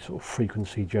probably sort of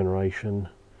frequency generation,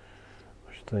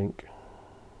 I should think.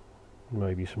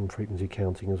 Maybe some frequency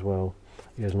counting as well.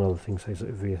 Here's another thing, says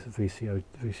that VCO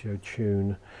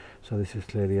tune. So this is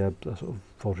clearly a sort of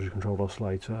voltage controlled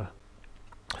oscillator.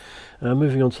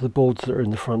 Moving on to the boards that are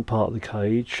in the front part of the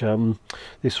cage.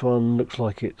 This one looks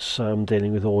like it's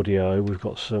dealing with audio. We've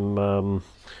got some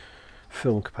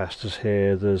film capacitors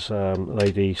here. There's an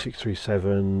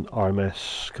AD637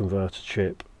 RMS converter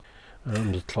chip.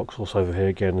 And the clock source over here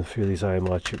again, a few of these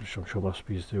AMI chips, which I'm sure must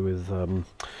be to do with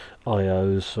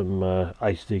IOs, some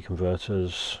A to D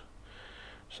converters.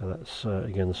 So that's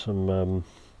again some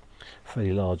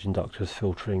fairly large inductors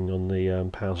filtering on the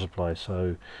power supply.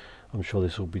 So I'm sure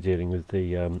this will be dealing with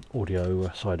the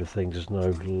audio side of things. There's no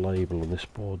label on this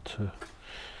board to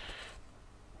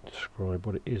describe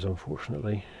what it is,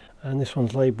 unfortunately. And this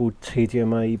one's labelled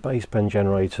TDMA baseband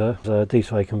generator, a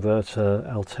D2A converter,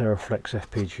 Altera Flex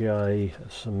FPGA,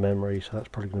 some memory, so that's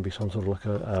probably going to be some sort of like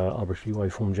a arbitrary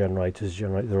waveform generator to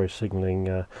generate the various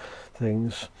signalling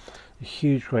things. A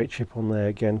huge great chip on there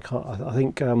again. I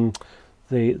think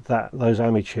those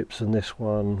AMI chips and this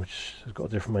one, which has got a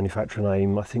different manufacturer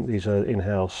name, I think these are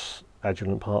in-house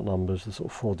Agilent part numbers, the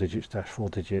sort of 4 digits dash 4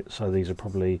 digits, so these are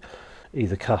probably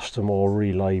either custom or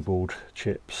relabeled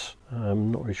chips.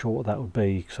 I'm not really sure what that would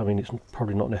be, because I mean it's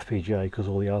probably not an FPGA, because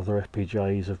all the other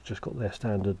FPGAs have just got their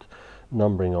standard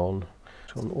numbering on.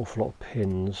 It's got an awful lot of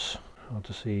pins, hard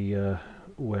to see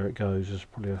where it goes. There's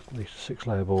probably at least a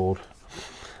 6-layer board,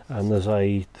 and there's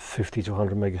a 50 to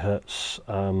 100 megahertz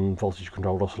voltage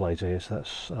controlled oscillator here, so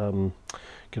that's going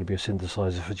to be a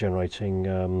synthesizer for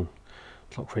generating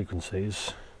clock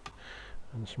frequencies,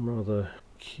 and some rather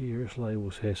curious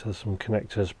labels here. So there's some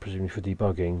connectors presumably for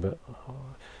debugging, but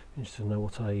I'm interested to know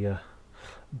what a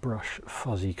brush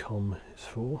fuzzy com is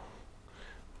for.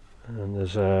 And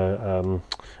there's a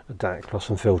DAC plus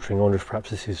some filtering. I wonder if perhaps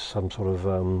this is some sort of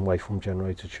waveform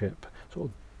generator chip,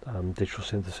 sort of digital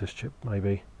synthesis chip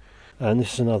maybe. And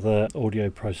this is another audio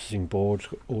processing board. It's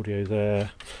got audio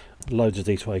there, loads of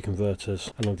D2A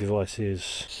converters, analog devices,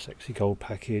 sexy gold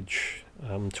package,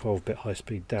 12-bit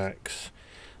high-speed DACs,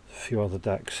 a few other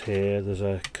DACs here. There's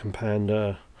a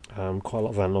compander, quite a lot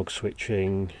of analog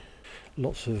switching,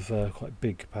 lots of quite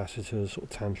big capacitors,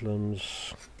 sort of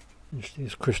tantalums.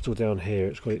 This crystal down here,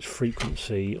 it's got its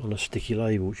frequency on a sticky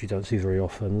label, which you don't see very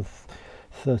often.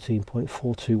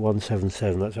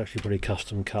 13.42177. That's actually pretty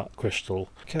custom cut crystal.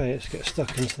 Okay, let's get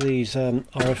stuck into these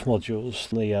RF modules.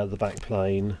 The back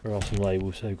plane, there are some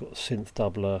labels. So we've got synth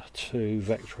doubler 2,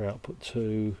 vector output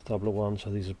 2, doubler 1. So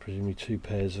these are presumably 2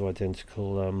 pairs of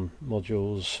identical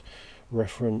modules.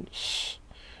 Reference,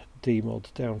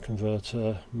 demod down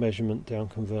converter, measurement down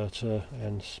converter,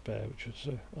 and spare, which is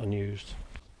unused.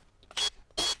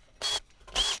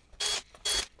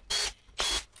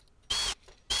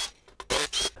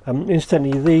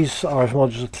 Incidentally, these RF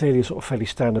modules are clearly a sort of fairly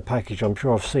standard package. I'm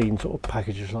sure I've seen sort of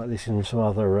packages like this in some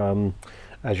other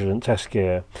Agilent test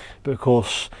gear, but of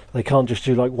course they can't just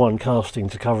do like one casting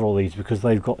to cover all these, because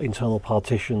they've got internal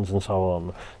partitions and so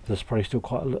on. There's probably still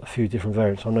quite a few different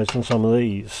variants. I've noticed on some of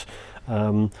these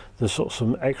there's sort of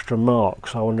some extra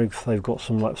marks. I wonder if they've got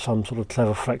some sort of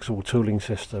clever flexible tooling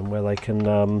system where they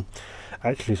can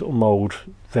actually sort of mould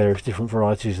various different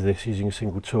varieties of this using a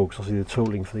single tool, because obviously the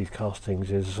tooling for these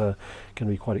castings is going to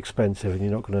be quite expensive, and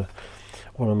you're not going to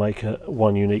want to make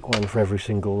one unique one for every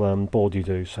single board you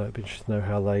do. So it'd be interesting to know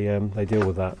how they deal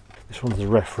with that. This one's a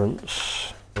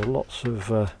reference. Lots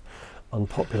of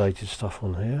unpopulated stuff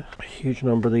on here. A huge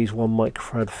number of these 1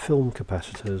 microfarad film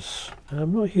capacitors.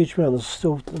 Not a huge amount. There's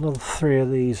still another 3 of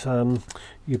these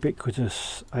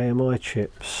ubiquitous AMI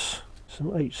chips.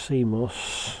 Some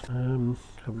HCMOS,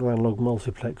 a couple of analog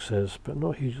multiplexers, but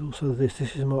not huge. Also this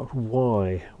is marked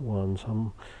Y1, so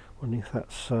I'm wondering if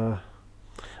that's,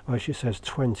 actually it says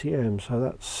 20M, so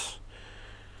that's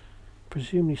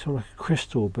presumably something like a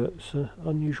crystal, but it's an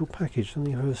unusual package. I don't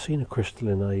think I've ever seen a crystal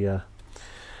in a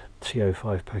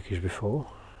TO5 package before.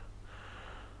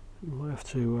 You might have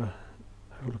to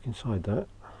have a look inside that.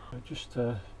 I just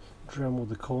dremelled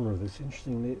the corner of this.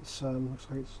 Interestingly, it's looks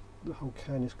like the whole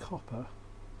can is copper.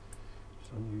 It's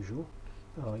unusual.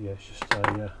 Oh yeah, it's just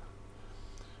a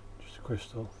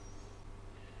crystal.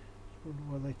 I wonder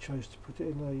why they chose to put it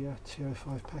in a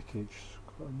TO5 package. It's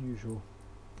quite unusual.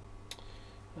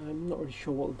 I'm not really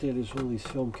sure what the deal is with all these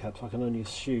film caps. I can only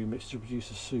assume it's to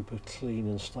produce a super clean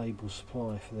and stable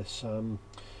supply for this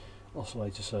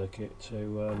oscillator circuit,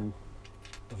 to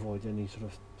avoid any sort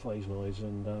of phase noise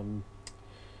and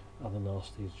other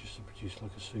nasties, just to produce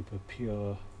like a super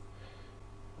pure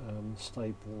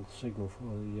stable signal for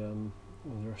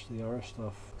all the rest of the RF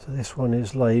stuff. So this one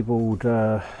is labelled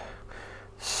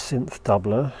synth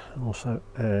doubler, and also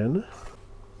AN.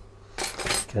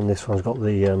 Again, this one's got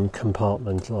the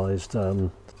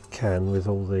compartmentalised can with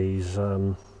all these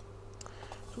sort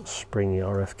of springy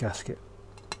RF gasket,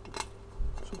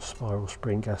 sort of spiral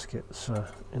spring gaskets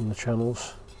in the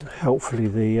channels.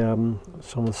 Helpfully,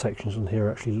 some of the sections on here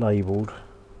are actually labelled.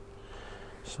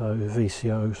 So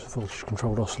VCO, voltage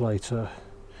controlled oscillator,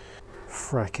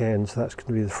 frac end, so that's going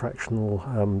to be the fractional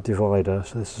divider.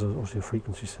 So this is obviously a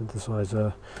frequency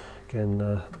synthesizer,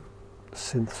 again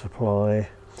synth supply,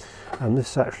 and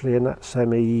this is actually a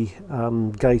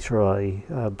NatSemi gate array.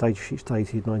 Datasheet's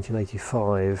dated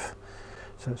 1985,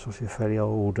 so it's obviously a fairly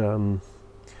old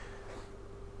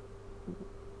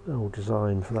old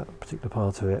design for that particular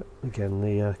part of it. Again,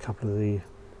 the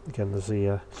there's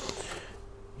the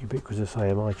ubiquitous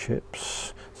AMI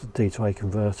chips, it's a D to A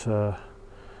converter.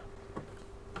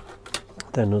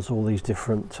 Then there's all these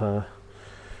different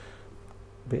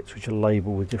bits which are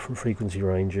labelled with different frequency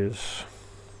ranges.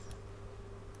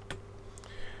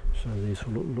 So these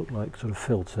will look like sort of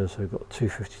filters. So we've got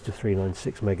 250 to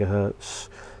 396 megahertz,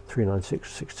 396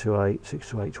 to 628,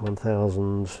 628 to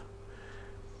 1000.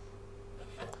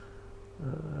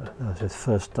 That's the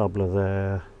first doubler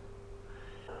there.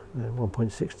 Then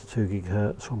 1.6 to 2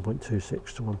 gigahertz,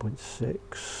 1.26 to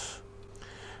 1.6.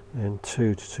 And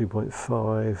 2 to 2.5,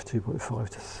 2.5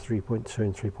 to 3.2,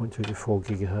 and 3.2 to 4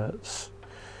 gigahertz.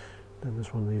 Then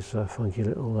there's one of these funky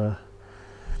little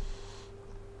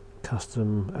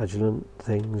custom Agilent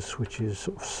things which is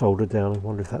sort of soldered down. I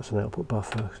wonder if that's an output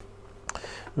buffer.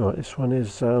 Right, this one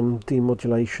is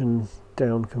demodulation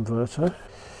down converter,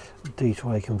 D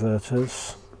to A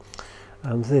converters.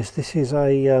 And this is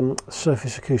a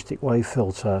surface acoustic wave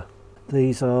filter.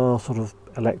 These are sort of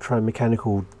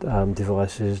electromechanical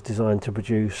devices designed to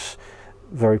produce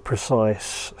very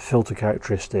precise filter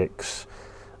characteristics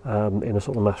in a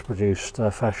sort of mass-produced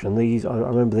fashion. I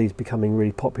remember these becoming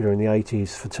really popular in the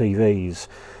 80s for TVs.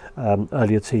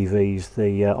 Earlier TVs,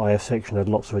 the IF section had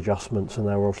lots of adjustments, and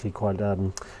they were obviously quite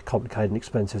complicated and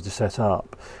expensive to set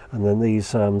up. And then these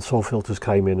SAW filters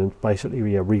came in and basically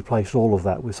replaced all of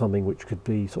that with something which could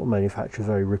be sort of manufactured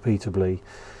very repeatably.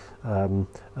 And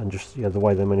just the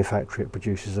way they manufacture it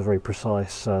produces a very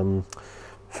precise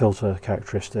filter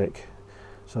characteristic.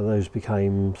 So those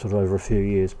became sort of over a few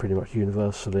years pretty much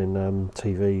universal in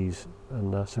TVs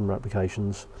and similar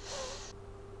applications.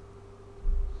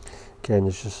 Again,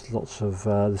 there's just lots of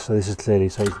so this is clearly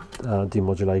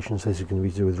demodulation, so this is going to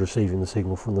be to do with receiving the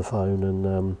signal from the phone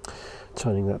and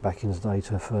turning that back into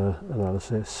data for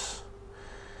analysis.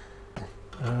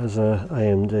 There's a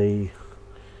AMD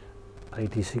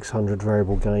 8600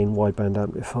 variable gain wideband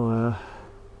amplifier.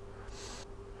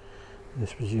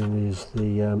 This presumably is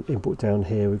the input down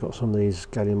here. We've got some of these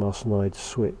gallium arsenide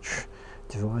switch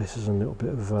devices and a little bit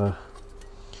of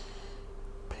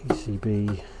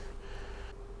PCB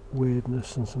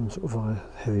weirdness and some sort of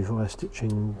heavy wire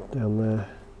stitching down there.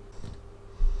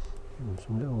 And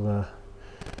some little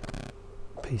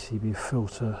PCB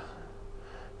filter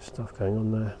stuff going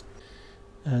on there.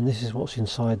 And this is what's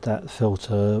inside that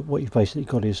filter. What you've basically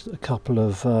got is a couple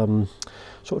of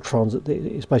sort of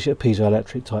it's basically a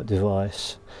piezoelectric type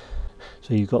device.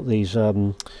 So you've got these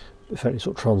effectively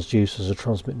sort of transducers, a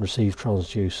transmit and receive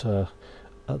transducer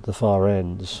at the far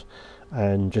ends,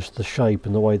 and just the shape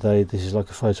and the way this is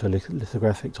like a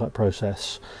photolithographic type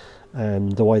process,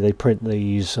 and the way they print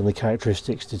these and the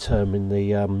characteristics determine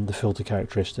the filter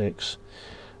characteristics.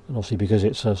 And obviously, because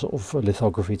it's a sort of a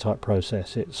lithography type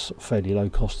process, it's fairly low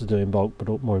cost to do in bulk,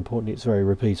 but more importantly, it's very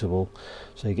repeatable.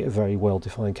 So you get very well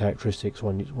defined characteristics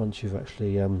once you've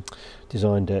actually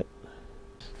designed it.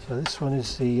 So this one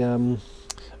is the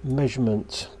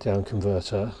measurement down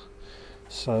converter.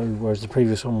 So whereas the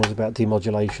previous one was about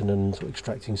demodulation and sort of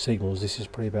extracting signals, this is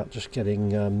probably about just getting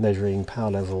measuring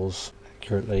power levels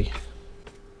accurately.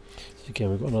 So again,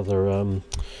 we've got another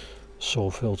SAW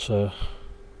filter.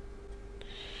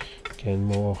 Again,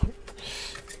 more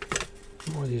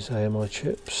of these AMI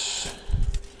chips.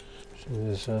 So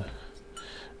there's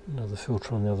another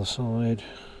filter on the other side.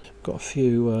 Got a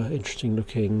few interesting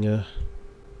looking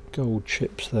gold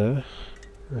chips there.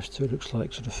 The rest of it looks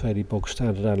like sort of fairly bog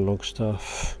standard analog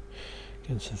stuff.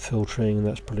 Again, some filtering, and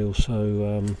that's probably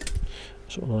also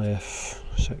sort of an IF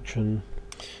section.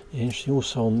 Yeah, interesting.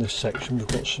 Also on this section, we've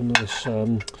got some of this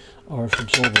RF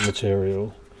absorber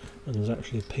material. And there's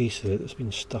actually a piece of it that's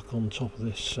been stuck on top of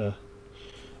this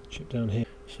chip down here.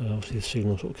 So obviously the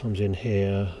signal sort of comes in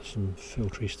here, some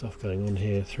filtery stuff going on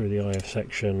here through the IF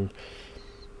section,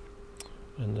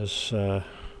 and there's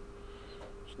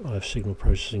IF signal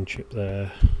processing chip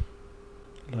there,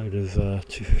 a load of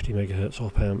 250 megahertz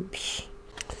op amps.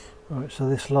 Right, so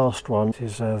this last one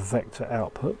is a vector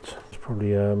output. It's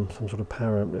probably some sort of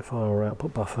power amplifier or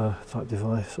output buffer type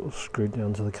device, sort of screwed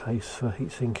down to the case for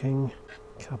heat sinking.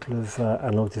 Couple of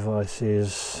analog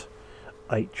devices,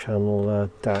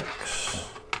 8-channel DACs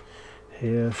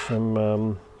here,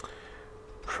 some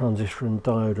transistor and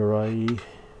diode array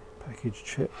package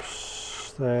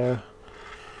chips there,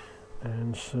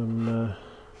 and some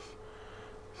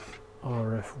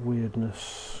RF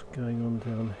weirdness going on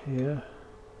down here.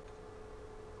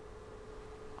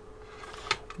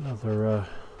 Another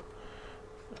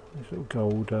these little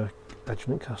gold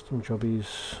Agilent custom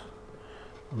jobbies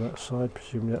on that side,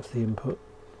 presumably that's the input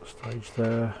stage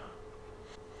there.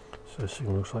 So the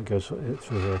signal looks like it goes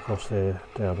through there, across there,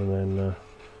 down, and then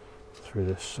through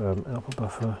this output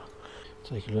buffer.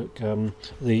 Take a look. Some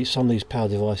of these power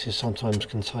devices sometimes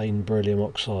contain beryllium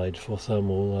oxide for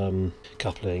thermal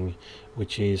coupling,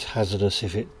 which is hazardous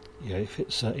if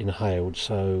it's inhaled.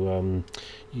 So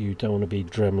you don't want to be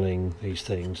dremeling these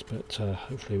things, but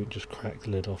hopefully we can just crack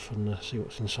the lid off and see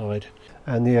what's inside.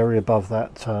 And the area above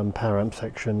that power amp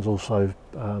section's also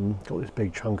got this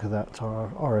big chunk of that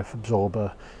RF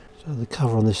absorber. So the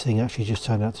cover on this thing actually just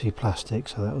turned out to be plastic,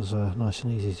 so that was nice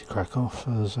and easy to crack off.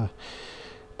 There's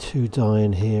 2 die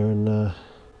in here and a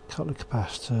couple of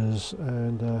capacitors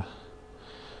and a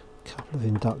couple of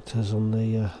inductors on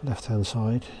the left hand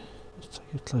side. Let's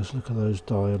take a close look at those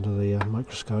die under the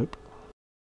microscope.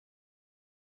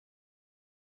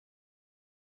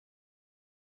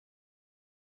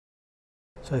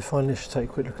 So finally, let's take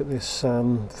a quick look at this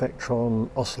Vectron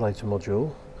oscillator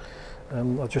module.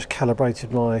 I've just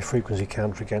calibrated my frequency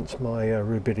counter against my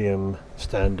rubidium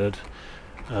standard.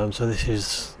 So this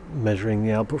is measuring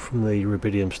the output from the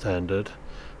rubidium standard.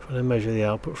 If I then measure the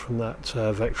output from that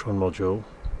Vectron module,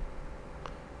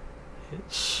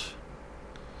 it's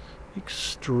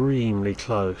extremely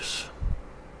close.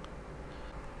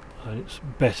 And it's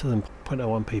better than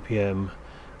 0.01 ppm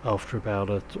after about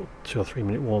a 2 or 3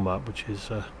 minute warm up, which is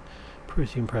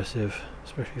pretty impressive,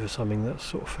 especially for something that's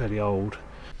sort of fairly old.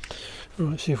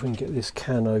 Right, see if we can get this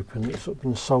can open. It's sort of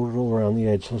been soldered all around the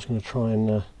edge, so I'm just going to try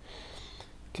and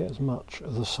get as much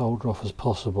of the solder off as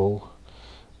possible.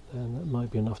 And that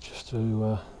might be enough just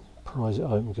to prise it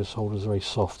open, because solder is very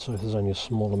soft, so if there's only a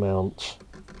small amount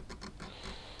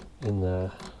in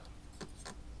there,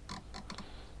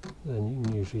 then you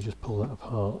can usually just pull that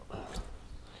apart.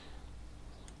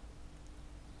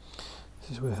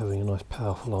 This is where having a nice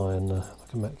powerful iron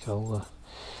like a Metcal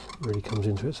really comes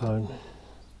into its own.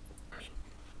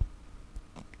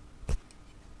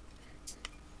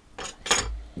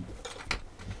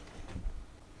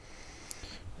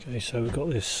 Okay, so we've got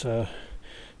this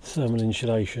thermal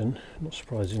insulation. Not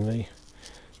surprisingly,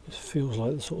 this feels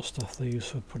like the sort of stuff they use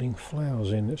for putting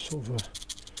flowers in. It's sort of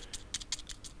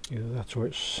either that or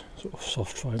it's sort of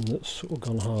soft foam that's sort of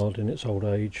gone hard in its old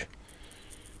age.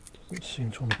 Doesn't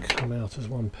seem to want to come out as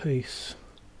one piece.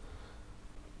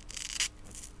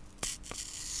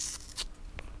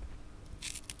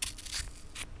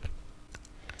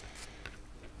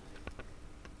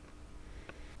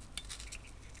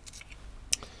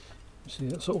 See,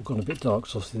 that's sort of gone a bit dark,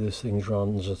 so obviously this thing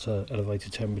runs at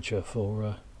elevated temperature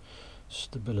for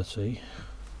stability.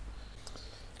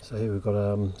 So here we've got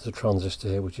the transistor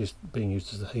here, which is being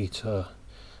used as a heater,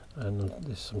 and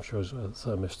this I'm sure is a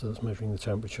thermistor that's measuring the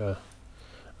temperature.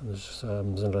 And there's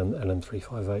an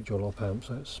LM358 dual op amp,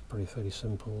 so it's pretty fairly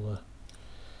simple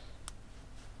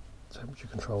temperature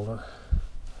controller.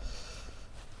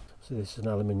 So this is an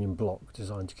aluminium block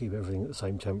designed to keep everything at the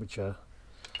same temperature,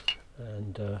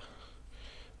 and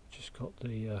just got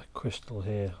the crystal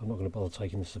here. I'm not going to bother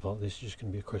taking this apart. This is just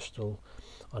going to be a crystal,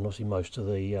 and obviously most of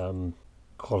the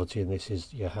quality in this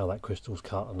is how that crystal's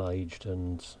cut and aged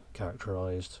and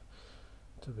characterised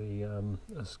to be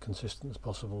as consistent as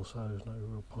possible. So there's no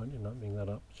real point in opening that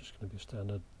up. It's just going to be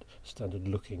a standard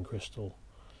looking crystal.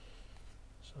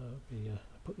 So I'll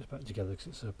put this back together because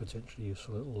it's a potentially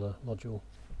useful little module.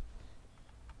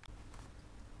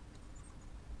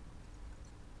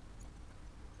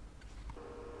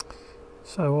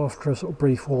 So after a sort of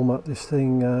brief warm up, this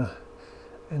thing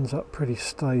ends up pretty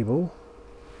stable.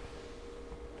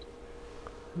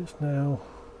 It's now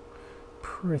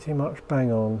pretty much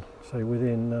bang on, so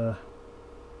within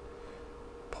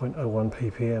 0.01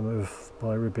 ppm of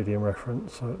my rubidium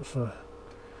reference, so it's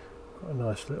quite a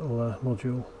nice little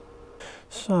module.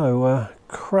 So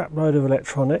crap load of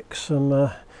electronics,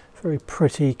 some very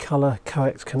pretty colour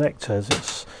coax connectors.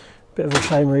 It's a bit of a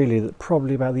shame really that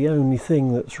probably about the only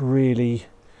thing that's really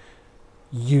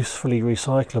usefully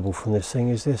recyclable from this thing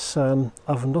is this oven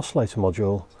oscillator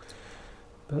module.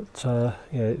 But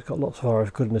it's got lots of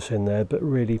RF goodness in there, but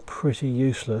really pretty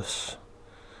useless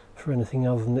for anything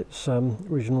other than its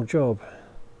original job.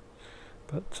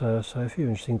 But so a few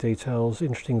interesting details,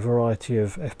 interesting variety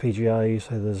of FPGAs.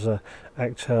 So there's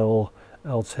Actel,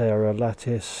 Altera,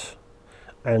 Lattice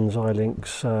and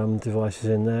Xilinx devices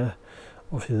in there.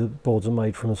 Obviously the boards are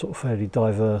made from a sort of fairly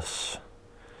diverse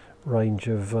range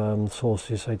of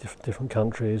sources, say different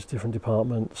countries, different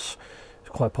departments. It's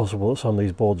quite possible that some of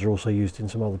these boards are also used in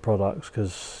some other products,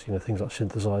 because you know, things like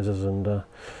synthesizers and the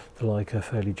like are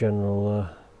fairly general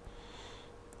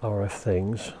RF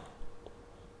things.